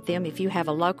advertising with them if you have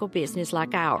a local business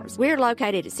like ours. We're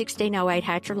located at 1608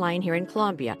 Hatcher Lane here in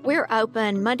Columbia. We're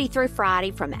open Monday through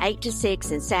Friday from 8 to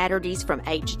 6 and Saturdays from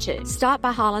 8 to 2. Stop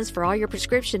by Holland's for all your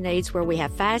prescription needs where we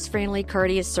have fast, friendly,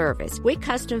 courteous service. We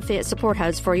custom fit support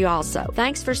hose for you also.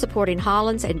 Thanks for supporting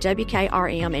Holland's and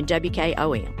WKRM and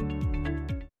WKOM.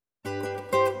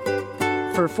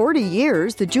 For 40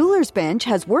 years, the Jeweler's Bench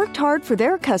has worked hard for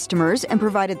their customers and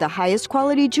provided the highest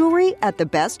quality jewelry at the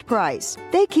best price.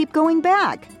 They keep going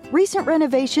back. Recent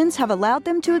renovations have allowed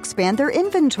them to expand their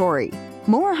inventory.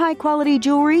 More high-quality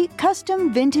jewelry,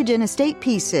 custom vintage and estate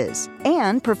pieces,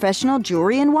 and professional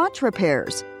jewelry and watch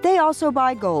repairs. They also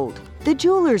buy gold. The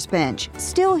Jeweler's Bench,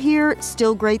 still here,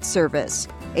 still great service.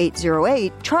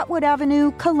 808 Trotwood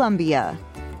Avenue, Columbia.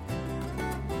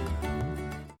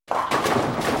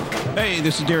 Hey,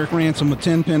 this is Derek Ransom with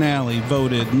 10 Pin Alley,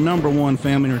 voted #1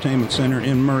 family entertainment center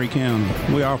in Murray County.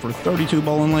 We offer 32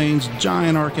 bowling lanes,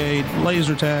 giant arcade,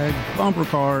 laser tag, bumper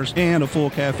cars, and a full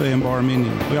cafe and bar menu.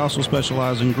 We also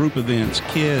specialize in group events,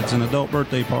 kids and adult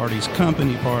birthday parties,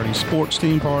 company parties, sports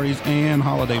team parties, and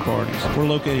holiday parties. We're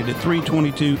located at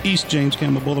 322 East James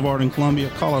Campbell Boulevard in Columbia.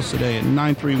 Call us today at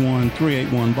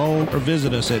 931-381-BOWL or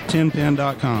visit us at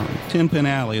 10pin.com. 10 Pin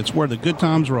Alley, it's where the good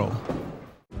times roll.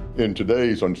 In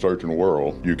today's uncertain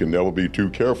world, you can never be too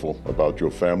careful about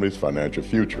your family's financial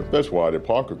future. That's why the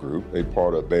Parker Group, a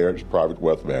part of Baird's Private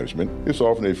Wealth Management, is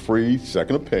offering a free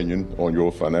second opinion on your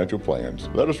financial plans.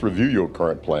 Let us review your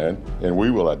current plan, and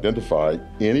we will identify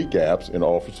any gaps and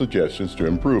offer suggestions to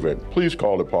improve it. Please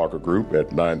call the Parker Group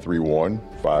at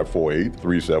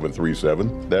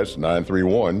 931-548-3737. That's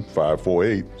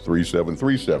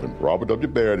 931-548-3737. Robert W.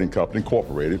 Baird & Company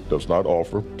Incorporated does not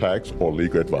offer tax or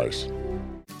legal advice.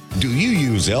 Do you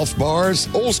use Elf bars?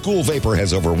 Old School Vapor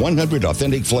has over 100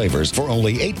 authentic flavors for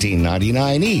only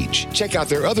 $18.99 each. Check out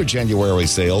their other January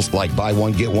sales like buy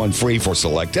one, get one free for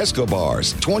select Tesco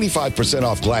bars, 25%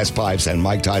 off glass pipes and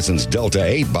Mike Tyson's Delta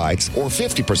 8 bites, or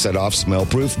 50% off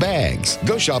smell-proof bags.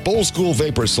 Go shop Old School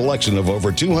Vapor's selection of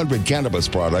over 200 cannabis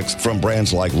products from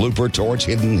brands like Looper, Torch,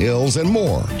 Hidden Hills, and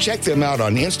more. Check them out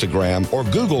on Instagram or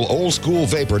Google Old School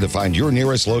Vapor to find your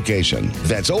nearest location.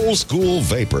 That's Old School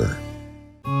Vapor.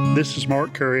 This is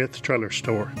Mark Curry at the Trailer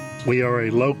Store. We are a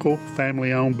local,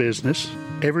 family-owned business.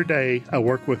 Every day, I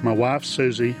work with my wife,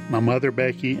 Susie, my mother,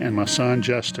 Becky, and my son,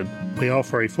 Justin. We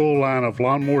offer a full line of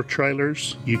lawnmower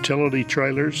trailers, utility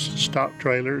trailers, stock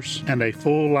trailers, and a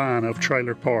full line of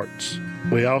trailer parts.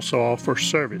 We also offer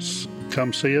service.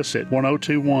 Come see us at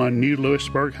 1021 New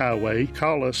Lewisburg Highway.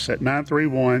 Call us at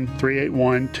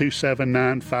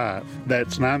 931-381-2795.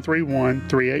 That's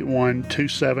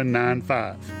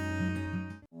 931-381-2795.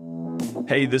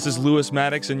 Hey, this is Lewis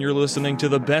Maddox, and you're listening to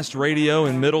the best radio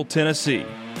in Middle Tennessee.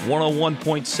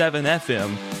 101.7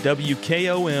 FM,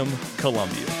 WKOM,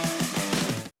 Columbia.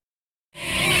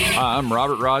 Hi, I'm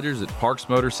Robert Rogers at Parks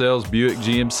Motor Sales Buick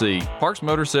GMC. Parks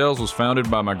Motor Sales was founded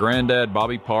by my granddad,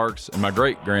 Bobby Parks, and my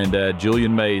great-granddad,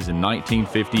 Julian Mays, in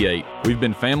 1958. We've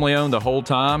been family-owned the whole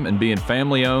time, and being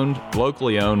family-owned,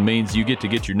 locally owned, means you get to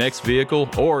get your next vehicle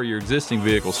or your existing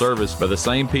vehicle serviced by the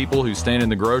same people who stand in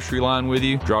the grocery line with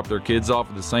you, drop their kids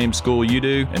off at the same school you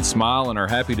do, and smile and are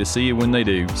happy to see you when they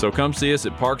do. So come see us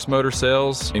at Parks Motor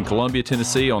Sales in Columbia,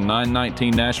 Tennessee on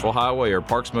 919 Nashville Highway or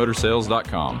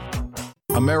parksmotorsales.com.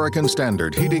 American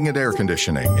Standard Heating and Air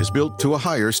Conditioning is built to a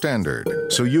higher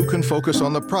standard, so you can focus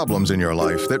on the problems in your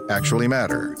life that actually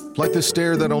matter, like the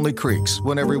stair that only creaks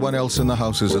when everyone else in the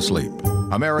house is asleep.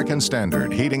 American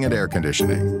Standard Heating and Air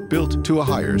Conditioning, built to a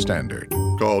higher standard.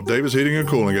 Call Davis Heating and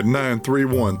Cooling at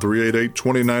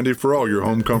 931-388-2090 for all your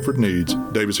home comfort needs.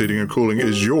 Davis Heating and Cooling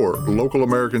is your local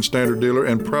American Standard dealer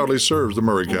and proudly serves the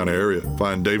Murray County area.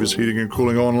 Find Davis Heating and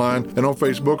Cooling online and on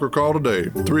Facebook or call today,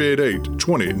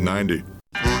 388-2090.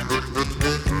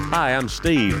 Hi, I'm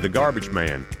Steve, the Garbage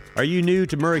Man. Are you new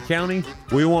to Murray County?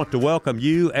 We want to welcome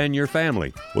you and your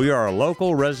family. We are a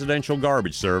local residential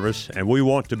garbage service, and we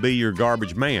want to be your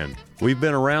garbage man. We've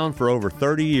been around for over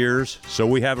 30 years, so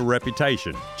we have a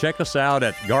reputation. Check us out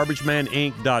at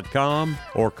garbagemaninc.com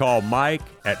or call Mike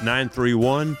at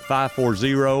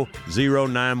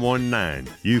 931-540-0919.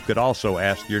 You could also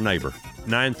ask your neighbor.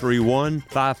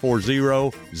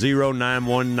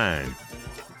 931-540-0919.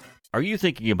 Are you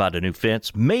thinking about a new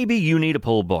fence? Maybe you need a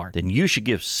pole barn. Then you should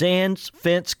give Sands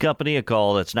Fence Company a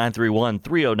call. That's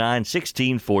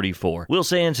 931-309-1644. Will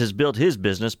Sands has built his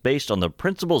business based on the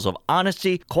principles of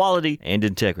honesty, quality, and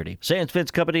integrity. Sands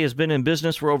Fence Company has been in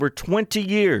business for over 20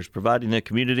 years, providing the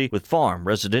community with farm,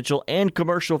 residential, and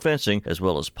commercial fencing, as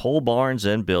well as pole barns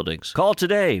and buildings. Call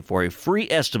today for a free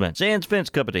estimate. Sands Fence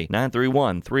Company,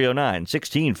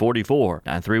 931-309-1644.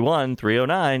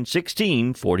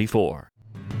 931-309-1644.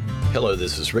 Hello,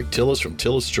 this is Rick Tillis from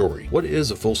Tillis Jewelry. What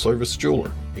is a full-service jeweler?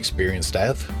 Experienced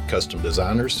staff, custom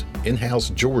designers, in-house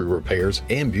jewelry repairs,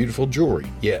 and beautiful jewelry.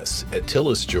 Yes, at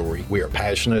Tillis Jewelry, we are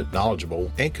passionate, knowledgeable,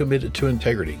 and committed to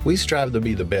integrity. We strive to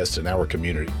be the best in our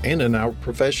community and in our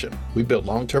profession. We build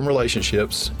long-term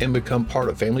relationships and become part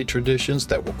of family traditions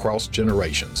that will cross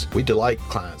generations. We delight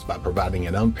clients by providing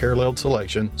an unparalleled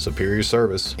selection, superior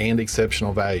service, and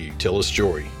exceptional value. Tillis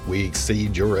Jewelry, we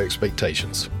exceed your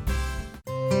expectations.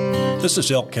 This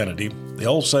is Elk Kennedy. The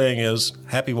old saying is,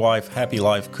 happy wife, happy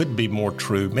life could be more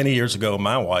true. Many years ago,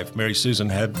 my wife, Mary Susan,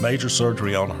 had major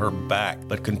surgery on her back,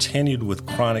 but continued with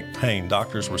chronic pain.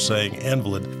 Doctors were saying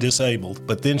invalid, disabled,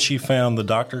 but then she found the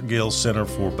Dr. Gill Center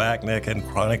for Back, Neck, and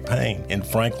Chronic Pain in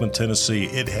Franklin, Tennessee.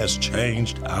 It has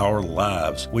changed our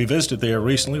lives. We visited there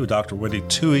recently with Dr. Wendy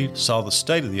Toohey, saw the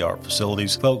state-of-the-art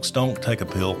facilities. Folks, don't take a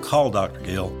pill. Call Dr.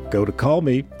 Gill. Go to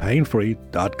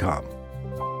callmepainfree.com.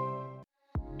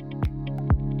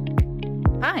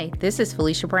 Hi, this is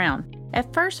Felicia Brown.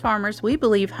 At First Farmers, we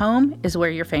believe home is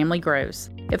where your family grows.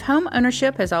 If home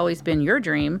ownership has always been your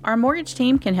dream, our mortgage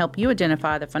team can help you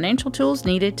identify the financial tools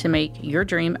needed to make your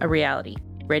dream a reality.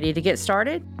 Ready to get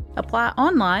started? Apply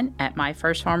online at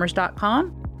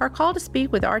myfirstfarmers.com or call to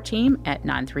speak with our team at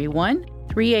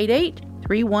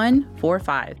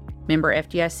 931-388-3145. Member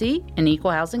FDIC, an equal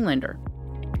housing lender.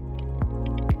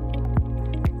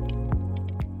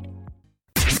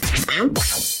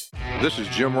 This is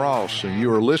Jim Ross, and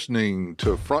you are listening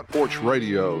to Front Porch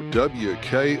Radio,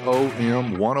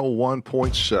 WKOM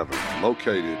 101.7,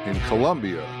 located in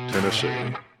Columbia,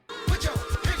 Tennessee.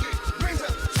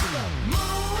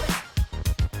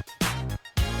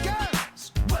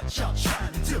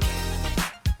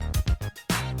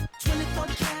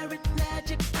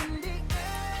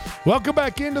 Welcome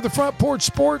back into the Front Porch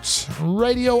Sports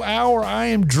Radio Hour. I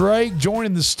am Drake, joined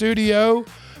in the studio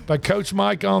by Coach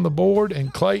Mike on the board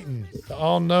and Clayton, the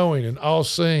all-knowing and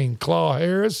all-seeing Claw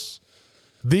Harris,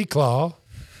 the Claw.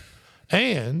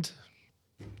 And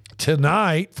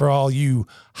tonight, for all you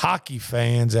hockey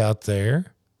fans out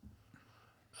there,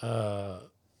 it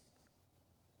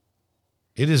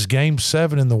is Game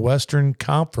 7 in the Western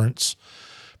Conference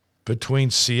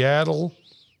between Seattle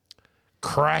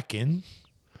Kraken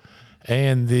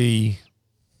and the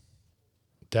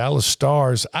Dallas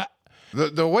Stars.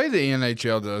 The way the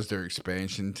NHL does their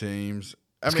expansion teams,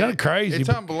 It's kind of crazy. It's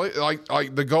unbelievable.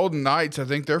 Like the Golden Knights, I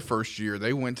think their first year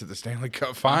they went to the Stanley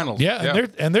Cup Finals. Yeah,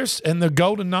 and the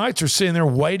Golden Knights are sitting there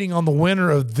waiting on the winner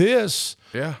of this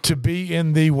to be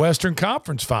in the Western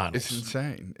Conference Finals. It's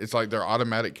insane. It's like they're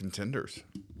automatic contenders.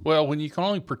 Well, when you can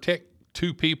only protect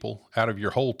two people out of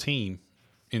your whole team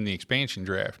in the expansion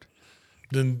draft,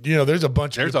 then there's a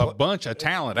bunch of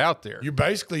talent out there. You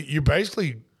basically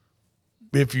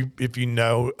if you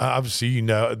know, obviously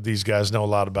these guys know a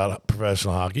lot about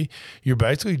professional hockey. You're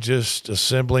basically just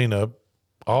assembling a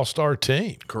all-star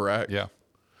team. Correct. Yeah.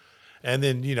 And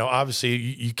then obviously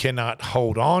you cannot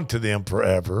hold on to them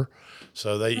forever,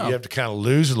 so you have to kind of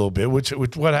lose a little bit. Which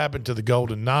what happened to the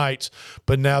Golden Knights?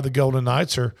 But now the Golden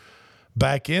Knights are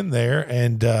back in there,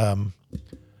 and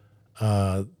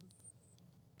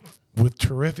with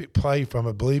terrific play from,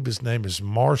 I believe his name is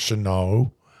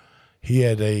Marciano. He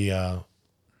had a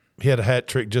hat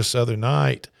trick just the other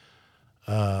night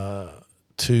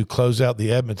to close out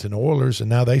the Edmonton Oilers, and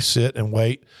now they sit and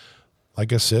wait.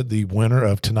 Like I said, the winner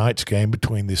of tonight's game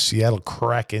between the Seattle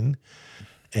Kraken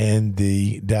and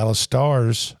the Dallas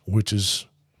Stars, which is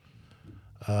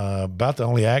about the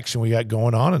only action we got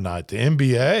going on tonight. The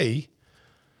NBA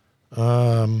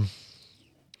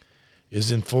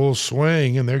is in full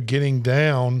swing, and they're getting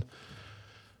down.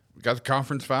 We got the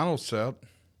conference finals set.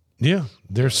 Yeah,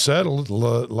 they're settled.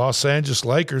 Los Angeles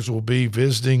Lakers will be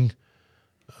visiting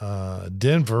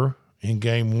Denver in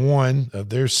game 1 of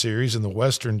their series in the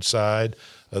western side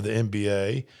of the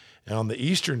NBA. And on the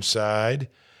eastern side,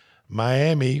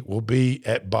 Miami will be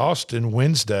at Boston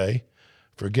Wednesday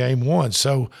for game 1.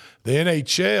 So the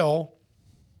NHL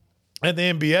and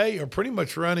the NBA are pretty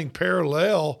much running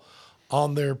parallel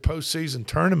on their postseason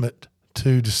tournament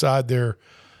to decide their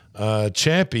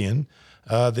champion.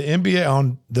 The NBA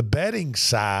on the betting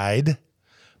side,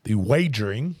 the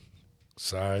wagering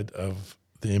side of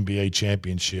the NBA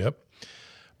championship,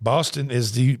 Boston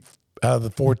is out of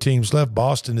the 4 teams left,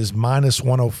 Boston is minus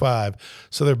 105.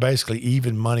 So they're basically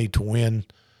even money to win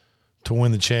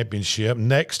the championship.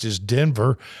 Next is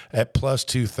Denver at plus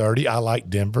 230. I like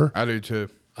Denver. I do too.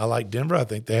 I like Denver. I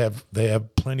think they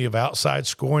have plenty of outside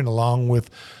scoring along with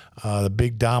the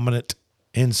big dominant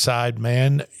inside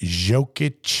man,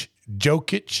 Jokic.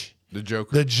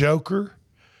 The Joker.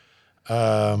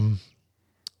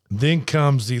 Then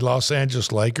comes the Los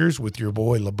Angeles Lakers with your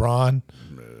boy LeBron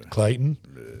Clayton.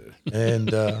 And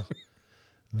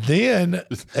then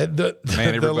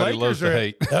everybody loves to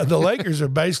hate. The Lakers are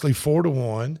basically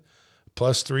 4-1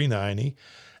 plus 390.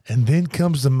 And then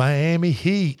comes the Miami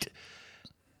Heat,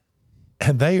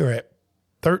 and they are at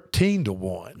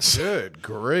 13-1. Good,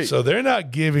 great. So they're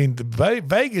not giving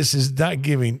Vegas is not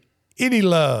giving any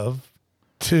love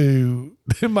to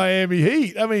the Miami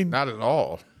Heat. I mean, not at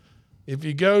all. If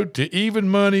you go to even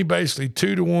money, basically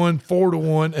 2-1,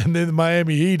 4-1, and then the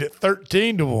Miami Heat at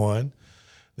 13-1,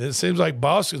 then it seems like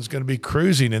Boston's going to be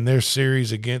cruising in their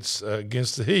series against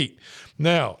the Heat.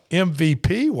 Now,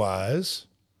 MVP wise,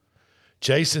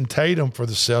 Jason Tatum for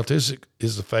the Celtics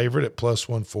is the favorite at plus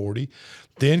 140.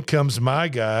 Then comes my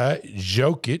guy,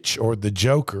 Jokic, or the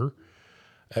Joker,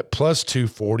 at plus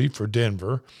 240 for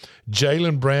Denver.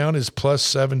 Jaylen Brown is plus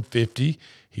 750.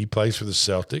 He plays for the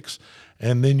Celtics.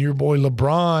 And then your boy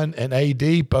LeBron and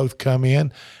AD both come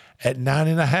in at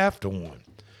 9.5-1.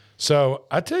 So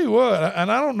I tell you what,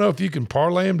 and I don't know if you can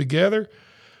parlay them together,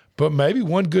 but maybe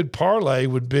one good parlay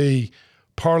would be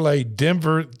parlay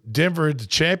Denver the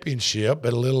championship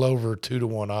at a little over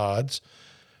 2-1 odds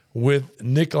with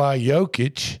Nikola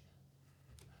Jokic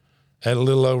at a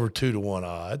little over 2-1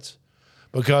 odds.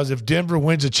 Because if Denver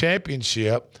wins a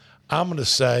championship, I'm going to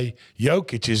say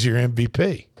Jokic is your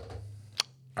MVP.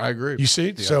 I agree. You see?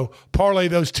 Yeah. So parlay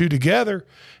those two together,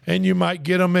 and you might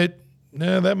get them at,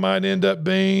 that might end up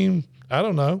being, I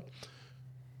don't know,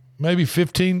 maybe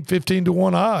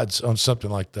 15-1 odds on something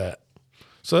like that.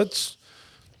 So that's,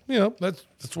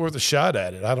 that's worth a shot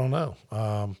at it. I don't know.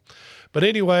 But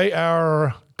anyway,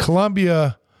 our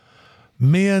Columbia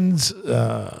men's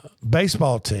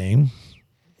baseball team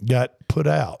got put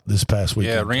out this past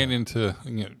weekend. Yeah,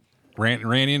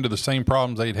 ran into the same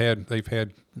problems they've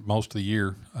had most of the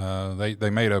year. They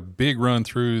made a big run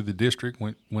through the district,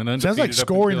 went undefeated. Sounds like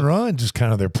scoring runs is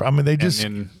kind of their. I mean, they just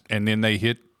and then they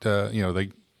hit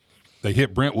they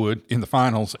hit Brentwood in the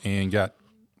finals and got.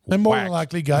 They more than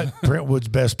likely got Brentwood's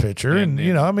best pitcher, and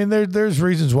there's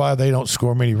reasons why they don't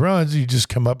score many runs. You just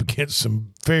come up against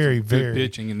some very, very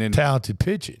pitching, and then talented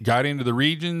pitching. Got into the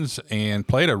regions and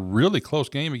played a really close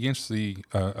game against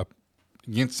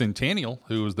against Centennial,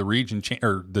 who was the region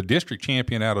or the district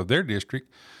champion out of their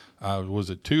district.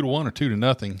 Was it 2-1 or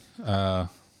 2-0?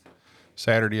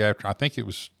 Saturday after, I think it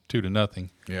was 2-0.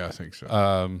 Yeah, I think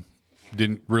so.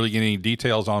 Didn't really get any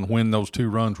details on when those two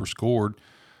runs were scored.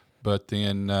 But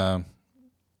then, then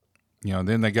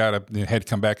they had to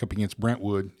come back up against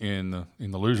Brentwood in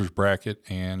the losers bracket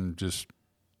and just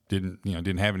didn't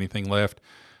have anything left.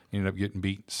 Ended up getting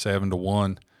beat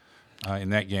 7-1 in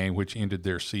that game, which ended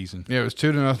their season. Yeah, it was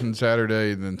 2-0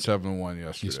 Saturday, and then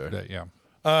 7-1 yesterday.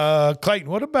 Yeah. Clayton,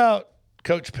 what about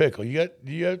Coach Pickle? You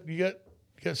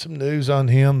got some news on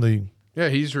him? Yeah,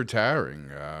 he's retiring.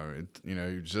 He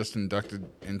was just inducted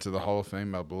into the Hall of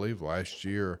Fame, I believe, last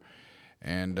year.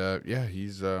 And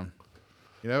he's and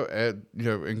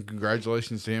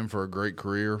congratulations to him for a great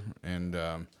career and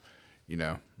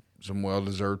some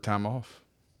well-deserved time off.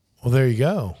 Well, there you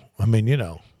go. I mean,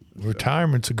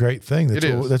 retirement's a great thing.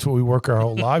 That's what we work our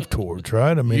whole life towards,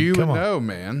 right? I mean, you come would on. know,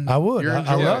 man. I would.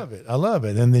 I love it. I love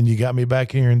it. And then you got me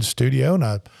back here in the studio, and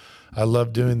I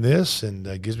love doing this, and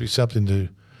it gives me something to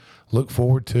look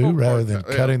forward to rather than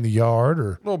cutting the yard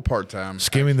or a little part-time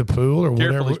skimming the pool or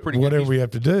whatever we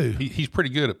have to do. He's pretty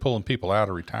good at pulling people out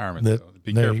of retirement.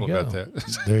 Be careful about that.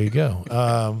 There you go.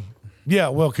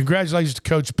 Well, congratulations to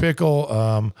Coach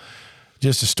Pickle.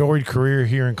 Just a storied career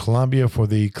here in Columbia for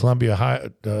the Columbia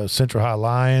Central High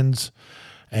Lions,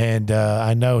 and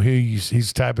I know he's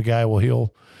the type of guy.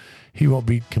 Well, he won't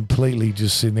be completely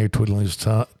just sitting there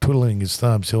twiddling his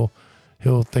thumbs.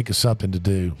 he'll think of something to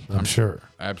do, I'm sure.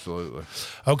 Absolutely.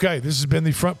 Okay, this has been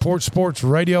the Front Porch Sports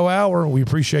Radio Hour. We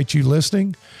appreciate you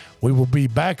listening. We will be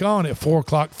back on at 4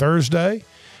 o'clock Thursday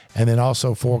and then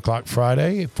also 4 o'clock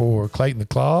Friday for Clayton the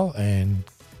Claw and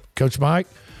Coach Mike.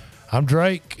 I'm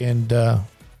Drake, and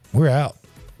we're out.